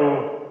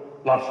caribou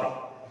love song.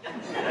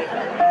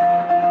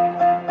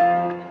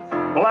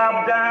 Well,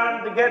 I'm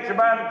down to get you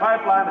by the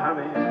pipeline,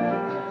 honey.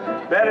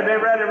 Better be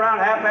ready around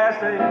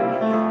 8:30.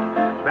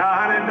 Now,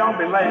 honey, don't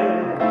be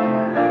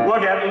late. We'll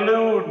get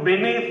lewd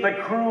beneath the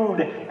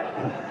crude.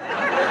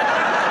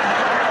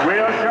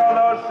 We'll show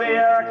those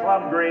Sierra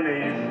Club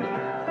greenies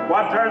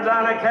what turns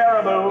on a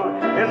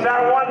caribou? It's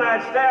our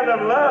one-night stand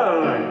of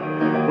love,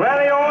 where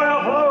the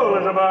oil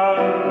flows above.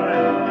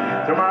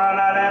 Tomorrow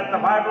night at the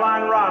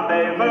pipeline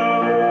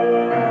rendezvous.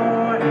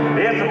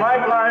 It's a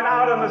pipeline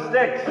out in the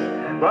sticks,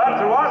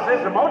 but to us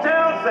it's a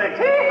Motel 6.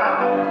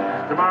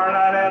 Hee-haw! Tomorrow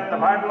night at the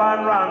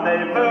pipeline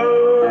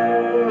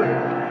rendezvous.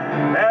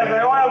 As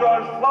the oil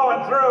goes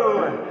flowing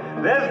through,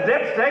 this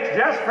dipstick's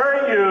just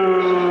for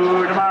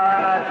you.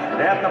 Tomorrow night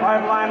at the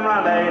pipeline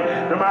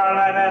rendezvous. Tomorrow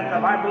night at the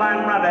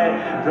pipeline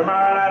rendezvous.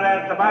 Tomorrow night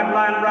at the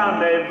pipeline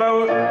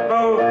rendezvous.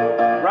 Boo,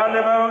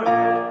 rendezvous.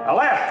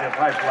 Alaska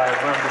pipeline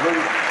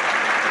rendezvous.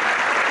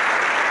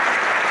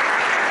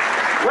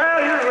 Well,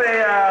 usually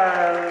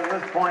at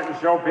this point in the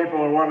show,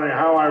 people are wondering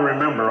how I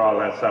remember all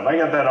that stuff. I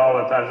get that all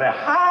the time. They say,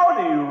 how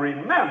do you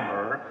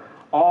remember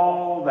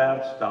all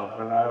that stuff?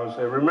 And I always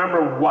say,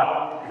 remember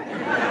what?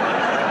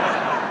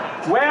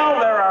 Well,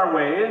 there are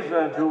ways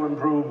to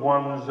improve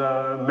one's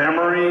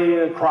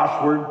memory,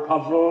 crossword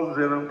puzzles,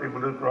 you know,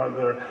 people do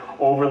their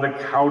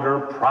over-the-counter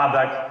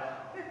product.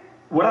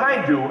 What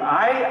I do,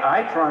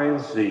 I try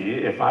and see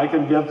if I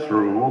can get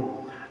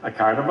through a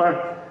kind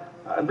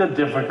of the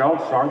difficult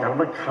song, kind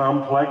of a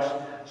complex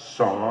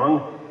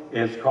song.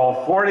 It's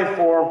called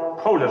 44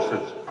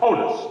 POTUSes,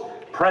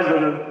 POTUS,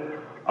 President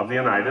of the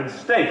United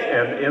States.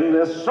 And in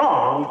this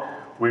song,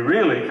 we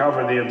really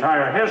cover the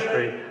entire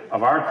history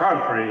of our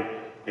country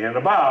in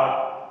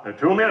about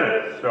 2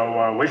 minutes.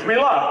 So wish me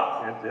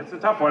luck. It's a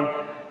tough one.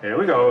 Here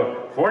we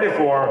go.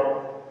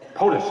 44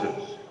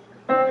 POTUSes.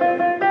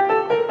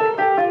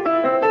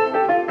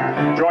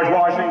 George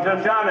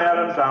Washington, John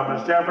Adams,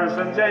 Thomas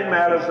Jefferson, James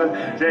Madison,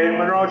 James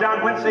Monroe, John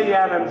Quincy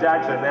Adams,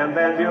 Jackson, and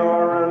Van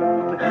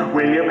Buren.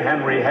 William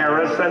Henry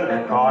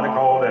Harrison caught a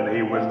cold and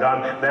he was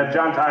done. Then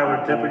John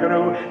Tyler,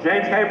 Tippecanoe,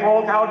 James K.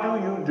 Polk, how do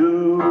you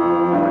do?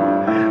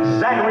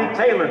 Zachary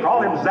Taylor,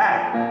 call him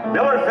Zach.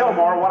 Millard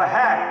Fillmore, what a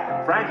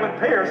hack. Franklin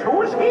Pierce, who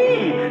was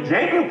he?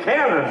 Jane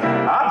Buchanan,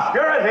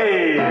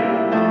 obscurity.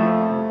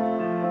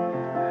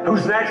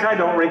 Who's next? I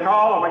don't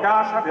recall. Oh my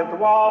gosh, I've hit the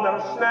wall.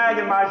 There's a snag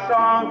in my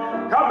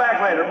song. Come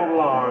back later, move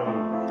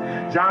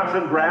along.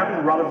 Johnson,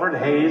 Graham, Rutherford,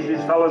 Hayes,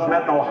 these fellows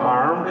meant no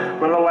harm.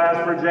 But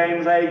alas for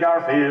James A.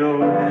 Garfield,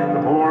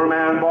 the poor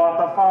man bought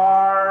the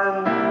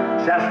farm.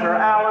 Chester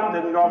Allen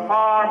didn't go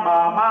far.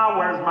 Mama,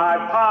 where's my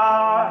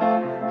pa?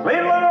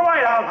 Cleveland or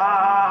White House, ha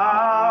ha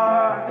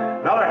ha.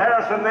 Another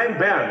Harrison named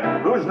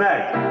Ben. Who's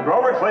next?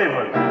 Grover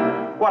Cleveland.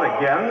 What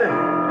again?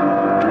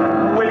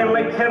 William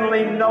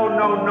McKinley, no,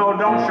 no, no,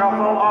 don't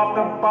shuffle off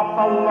the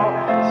buffalo.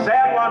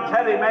 San Juan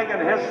Teddy making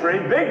history.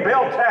 Big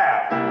Bill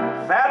Taft,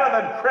 fatter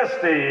than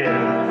Christie.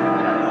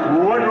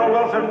 Woodrow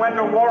Wilson went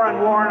to war, and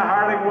Warren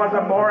Harding was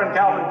a bore, and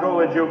Calvin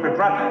Coolidge you could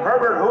trust.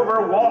 Herbert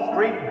Hoover, Wall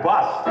Street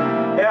bust.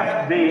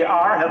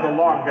 FDR had the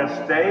longest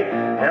stay.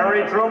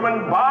 Harry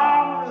Truman,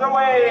 bombs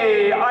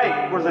away.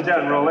 Ike was a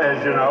general,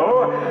 as you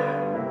know.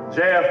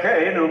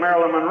 JFK knew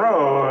Marilyn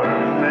Monroe.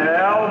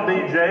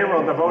 LBJ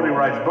wrote the voting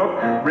rights book.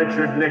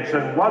 Richard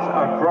Nixon was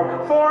a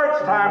crook. Ford's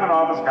time in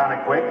office kind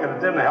of quick, and it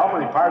didn't help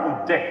when he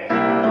pardoned Dick.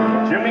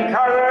 Jimmy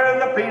Carter,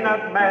 the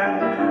Peanut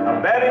Man.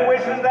 I bet he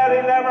wishes that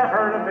he never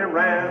heard of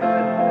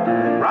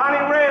Iran.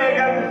 Ronnie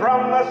Reagan,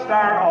 from the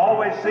start,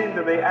 always seemed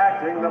to be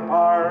acting the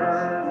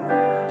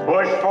part.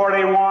 Bush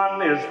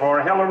 41 is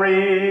for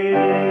Hillary.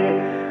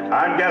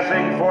 I'm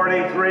guessing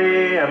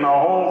 43 and the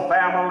whole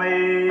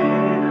family.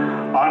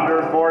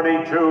 Under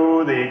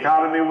 42, the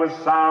economy was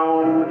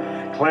sound.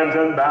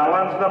 Clinton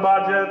balanced the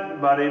budget,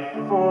 but he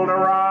fooled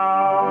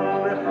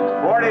around.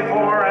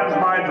 44 ends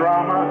my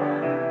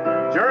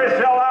drama. Jury's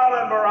still out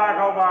on Barack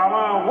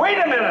Obama. Wait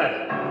a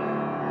minute.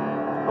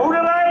 Who did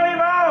I leave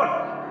out?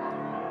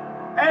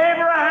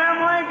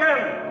 Abraham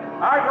Lincoln,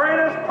 our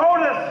greatest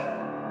POTUS.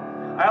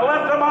 I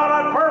left him out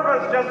on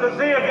purpose just to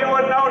see if you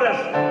would notice.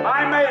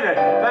 I made it.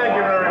 Thank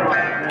you very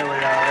much. Here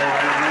we are.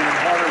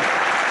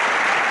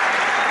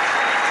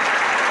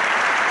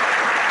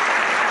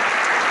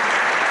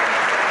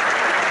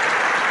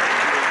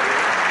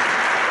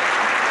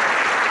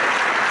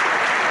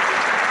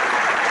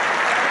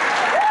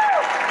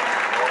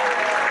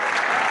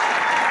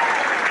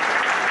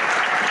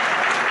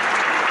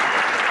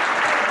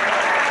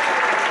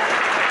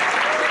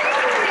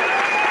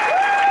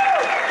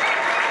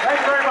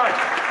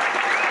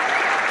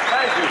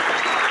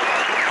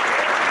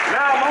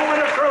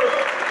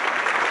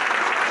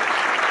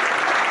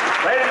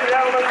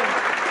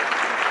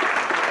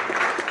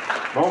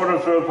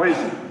 Please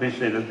be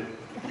seated.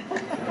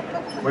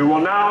 We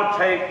will now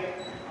take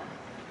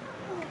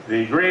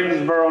the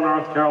Greensboro,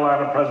 North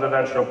Carolina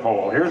presidential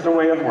poll. Here's the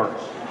way it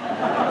works.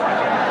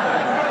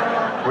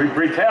 We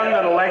pretend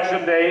that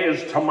election day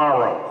is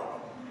tomorrow.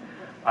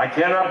 I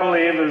cannot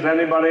believe there's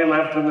anybody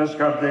left in this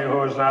country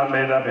who has not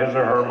made up his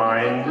or her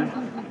mind.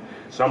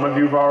 Some of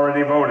you have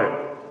already voted.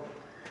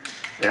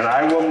 And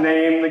I will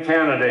name the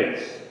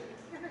candidates.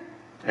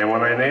 And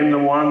when I name the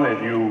one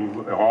that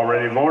you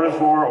already voted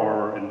for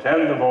or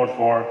intend to vote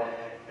for,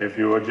 if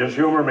you would just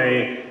humor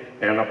me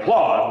and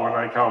applaud when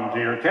I come to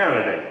your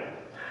candidate.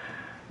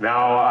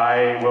 Now,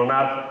 I will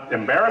not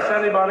embarrass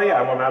anybody,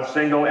 I will not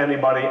single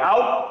anybody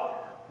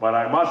out, but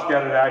I must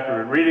get an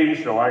accurate reading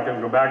so I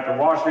can go back to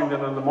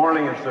Washington in the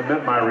morning and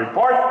submit my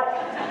report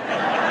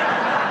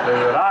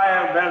that I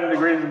have been to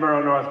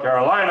Greensboro, North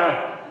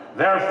Carolina,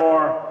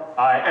 therefore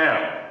I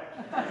am.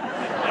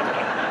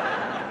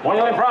 One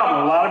little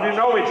problem, a lot of you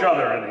know each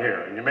other in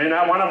here, and you may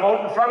not want to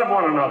vote in front of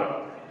one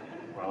another.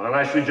 Well, then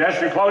I suggest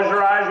you close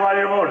your eyes while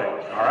you're voting,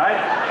 all right?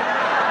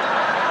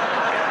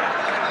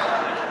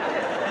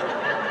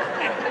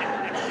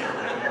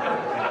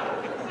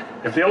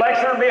 If the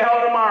election be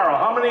held tomorrow,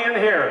 how many in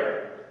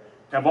here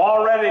have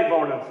already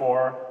voted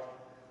for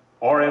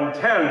or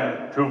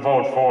intend to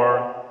vote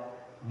for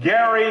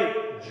Gary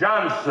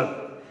Johnson?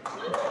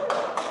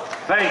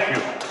 Thank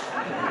you.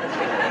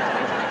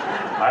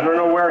 I don't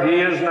know where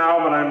he is now,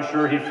 but I'm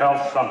sure he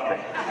felt something.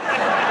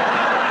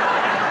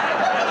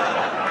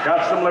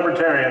 Got some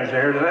libertarians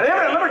here today.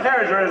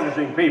 Libertarians are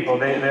interesting people.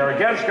 They're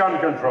against gun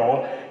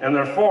control, and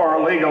they're for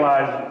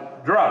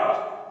legalized drugs,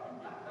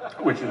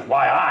 which is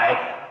why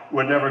I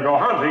would never go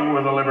hunting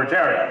with a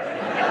libertarian.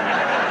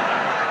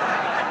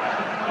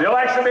 The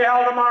election be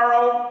held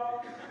tomorrow.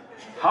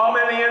 How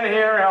many in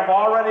here have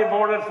already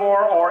voted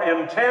for or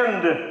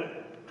intend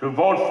to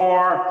vote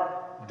for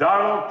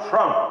Donald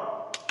Trump?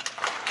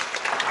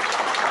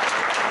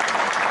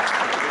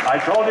 I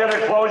told you to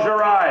close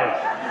your eyes.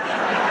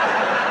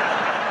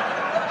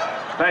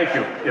 Thank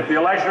you. If the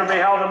election be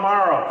held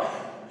tomorrow,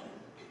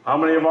 how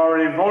many have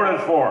already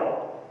voted for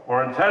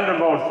or intend to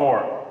vote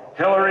for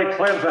Hillary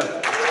Clinton?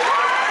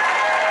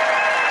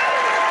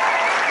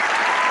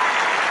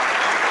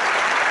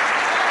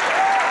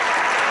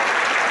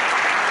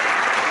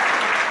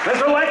 This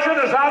election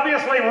is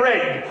obviously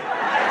rigged.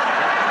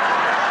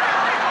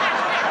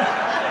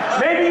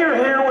 Maybe you're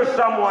here with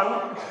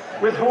someone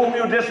with whom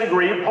you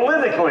disagree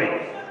politically.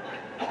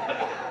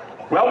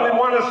 Well, we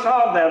want to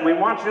solve that. We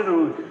want you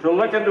to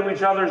look into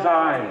each other's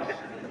eyes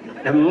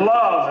in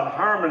love and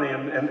harmony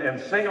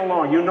and sing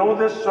along. You know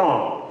this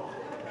song.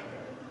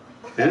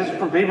 This is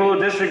for people who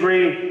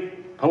disagree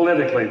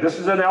politically. This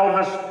is an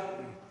Elvis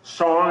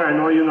song. I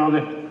know you know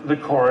the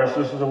chorus.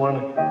 This is the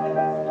one.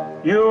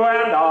 You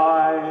and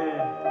I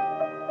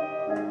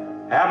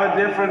have a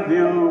different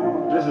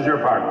view. This is your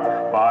part.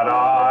 But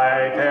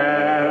I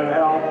can't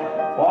help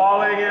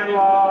falling in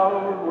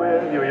love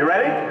with you. You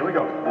ready? Here we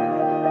go.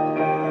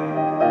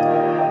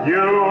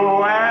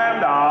 You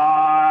and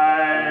I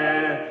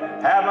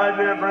have a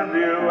different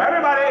view.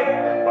 Everybody!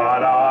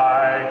 But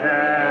I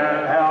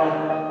can't help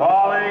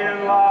falling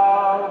in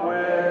love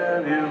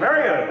with you.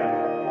 Very good.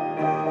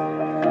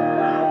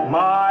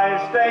 My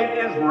state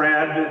is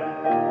red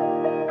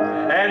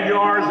and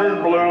yours is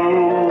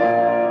blue.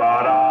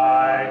 But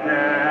I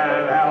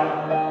can't help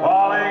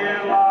falling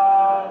in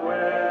love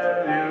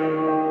with you.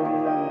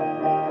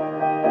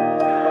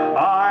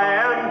 I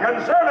am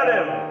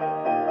conservative.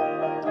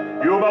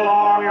 You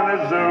belong in a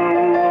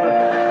zoo,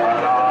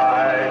 but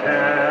I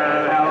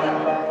can't help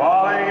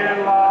falling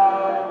in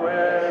love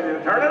with you.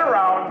 Turn it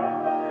around.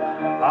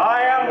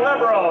 I am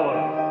liberal.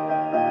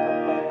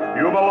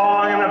 You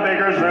belong in a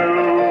bigger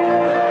zoo,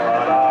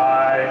 but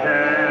I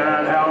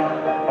can't help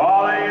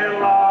falling in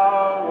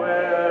love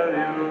with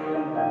you.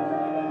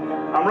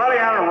 I'm running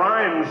out of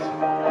rhymes.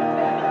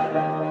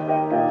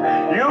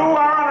 You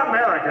are an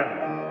American.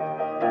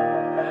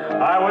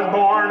 I was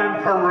born in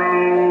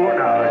Peru.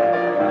 Now,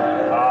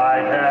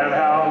 I can't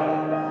help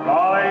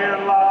falling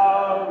in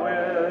love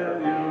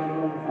with you.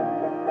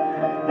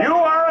 You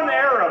are an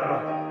Arab,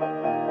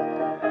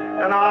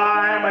 and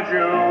I'm a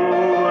Jew.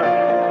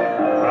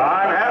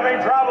 I'm having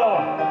trouble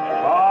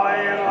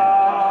falling in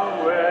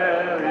love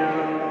with you.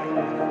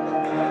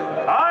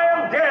 I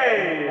am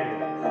gay.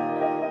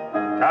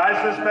 I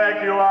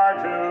suspect you are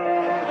too.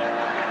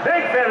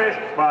 Big finish,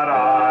 but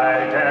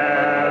I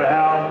can't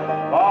help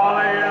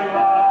falling in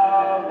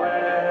love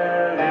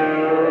with you.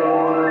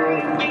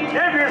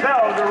 Give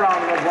yourselves a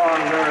round of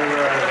applause. Very,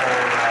 very,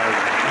 very nice.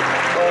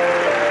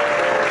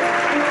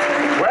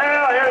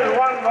 Well, here's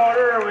one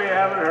voter we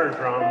haven't heard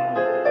from.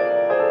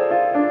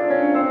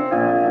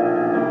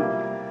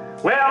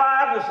 Well,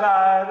 I've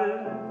decided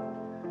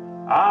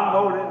I'm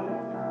voting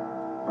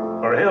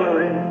for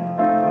Hillary.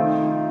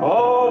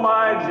 Oh,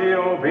 my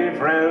GOP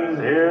friends,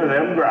 hear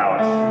them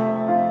grouch.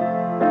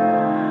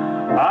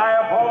 I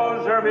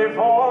opposed her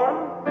before,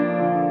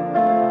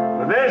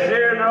 but this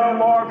year no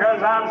more,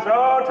 'cause I'm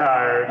so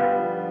tired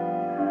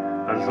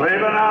of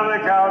sleeping on the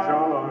couch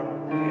alone.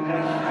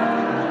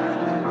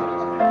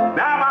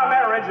 Now my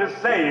marriage is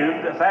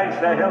saved, thanks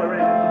to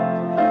Hillary.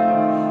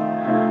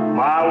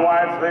 My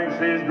wife thinks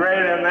she's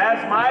great, and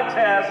that's my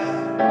test.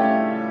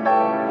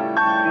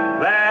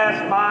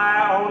 That's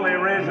my only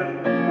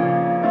reason.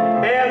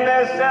 In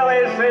this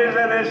silly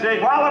season, is she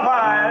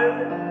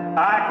qualified?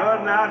 I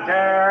could not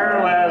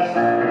care less.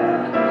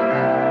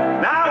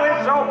 Now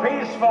it's so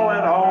peaceful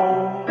at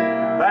home,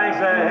 thanks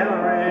to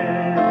Hillary.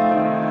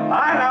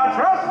 I now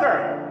trust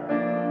her,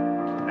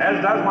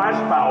 as does my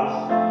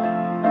spouse.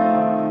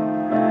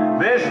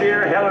 This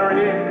year,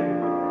 Hillary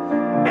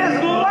is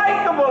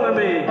likable to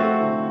me.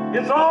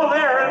 It's all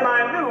there in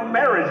my new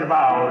marriage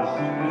vows.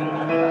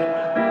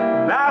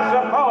 Now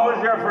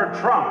suppose you're for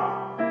Trump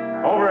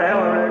over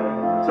Hillary.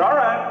 It's all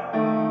right.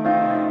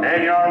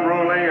 And you're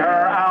ruling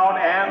her out,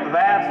 and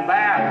that's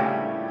that.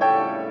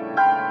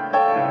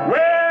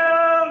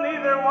 Well,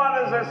 neither one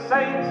is a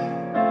saint.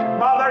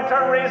 Mother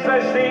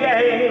Teresa, she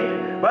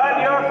ain't.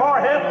 But you're for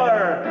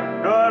Hitler.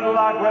 Good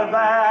luck with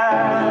that.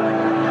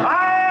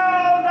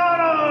 Heil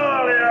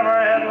Donald, you're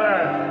for Hitler.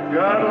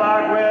 Good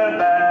luck with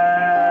that.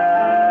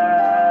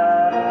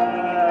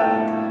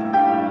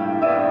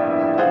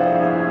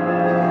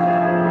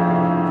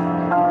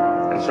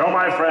 So,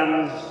 my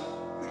friends,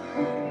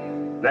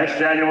 next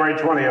January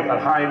 20th at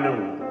high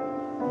noon,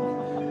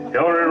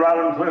 Hillary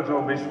Rodham Clinton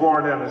will be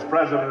sworn in as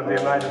President of the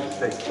United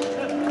States.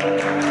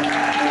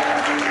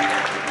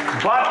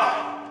 But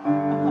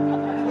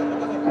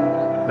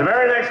the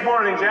very next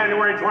morning,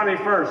 January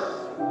 21st,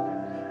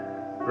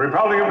 the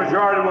Republican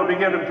majority will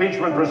begin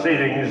impeachment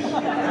proceedings.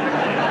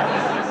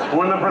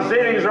 When the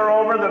proceedings are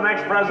over, the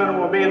next president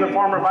will be the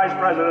former Vice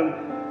President,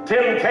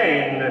 Tim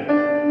Kaine.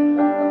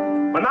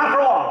 But not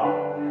for long.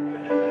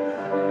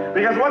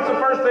 Because what's the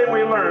first thing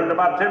we learned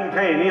about Tim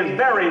Kaine? He is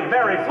very,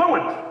 very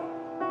fluent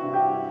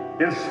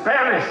in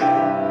Spanish.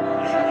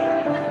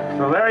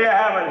 So there you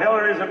have it.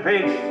 Hillary's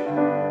impeached.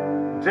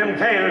 Tim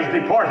Kaine is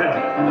deported.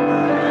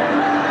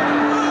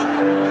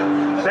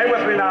 Stay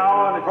with me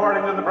now, and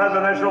according to the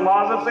presidential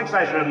laws of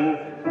succession,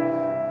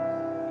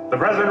 the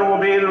president will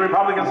be the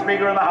Republican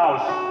Speaker of the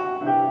House,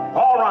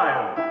 Paul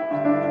Ryan.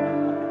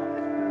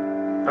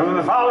 And in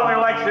the following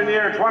election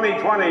year,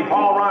 2020,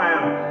 Paul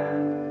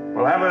Ryan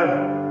will have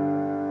a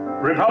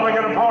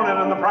Republican opponent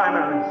in the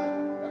primaries.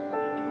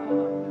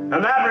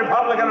 And that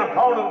Republican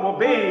opponent will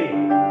be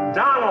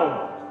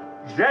Donald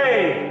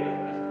J.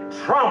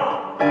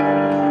 Trump.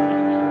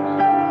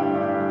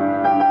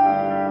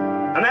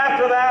 And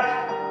after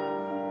that,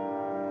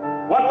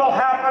 what will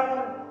happen?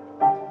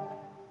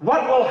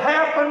 What will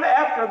happen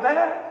after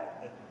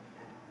that?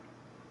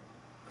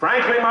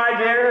 Frankly, my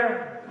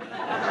dear,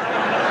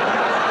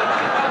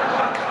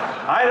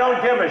 I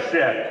don't give a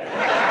shit.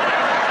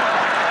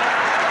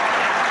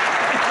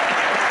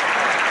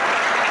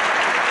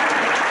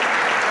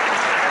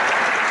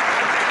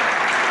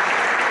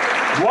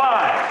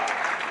 Why?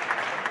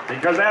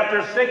 Because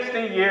after 60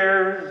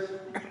 years,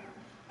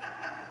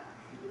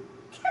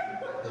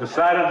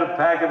 decided to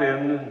pack it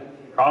in,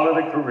 call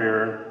it a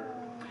career.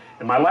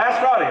 And my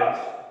last audience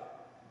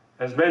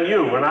has been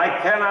you, and I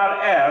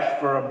cannot ask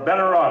for a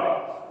better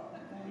audience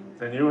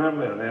than you have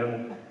been.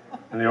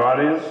 And the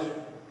audience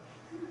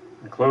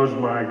includes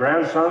my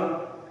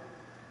grandson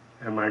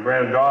and my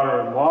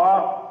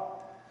granddaughter-in-law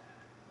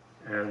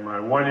and my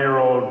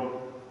one-year-old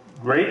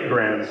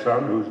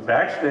great-grandson who's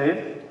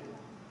backstage.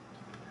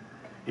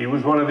 He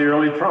was one of the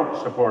early Trump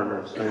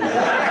supporters.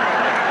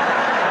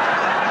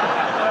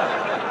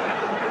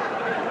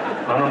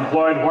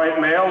 Unemployed white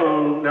male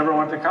who never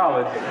went to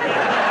college.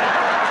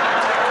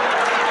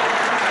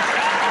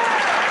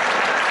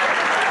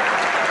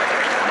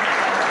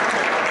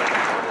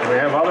 We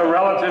have other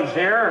relatives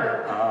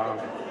here.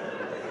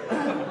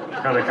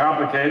 Kind of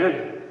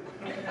complicated,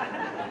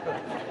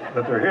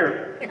 but they're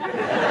here.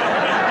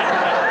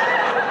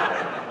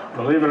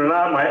 Believe it or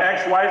not, my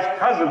ex-wife's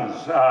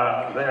cousins,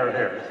 they are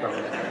here. So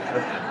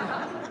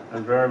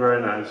that's very,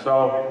 very nice.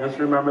 So just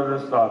remember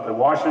this thought, that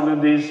Washington,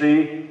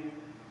 D.C.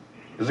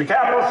 is the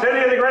capital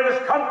city of the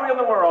greatest country in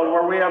the world,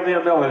 where we have the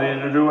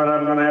ability to do what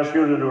I'm going to ask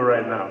you to do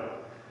right now.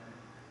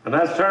 And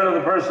that's turn to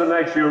the person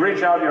next to you,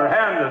 reach out your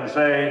hand and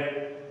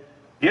say,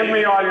 give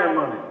me all your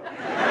money.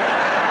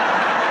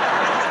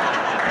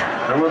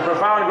 And with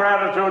profound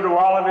gratitude to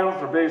all of you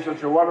for being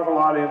such a wonderful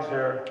audience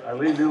here, I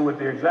leave you with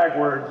the exact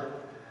words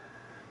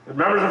that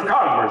members of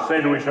Congress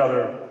say to each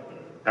other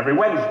every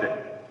Wednesday.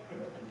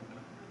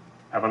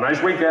 Have a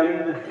nice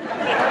weekend.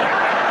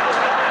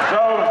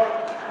 So,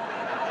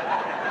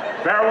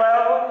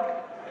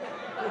 farewell,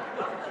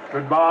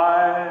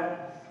 goodbye,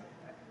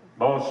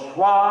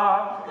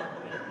 bonsoir,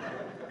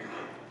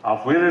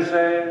 auf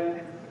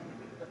Wiedersehen,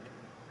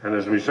 and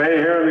as we say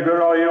here in the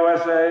good old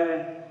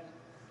USA,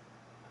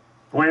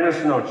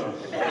 buenas noches.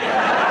 Thank you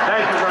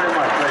very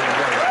much, ladies and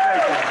gentlemen.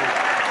 Thank you.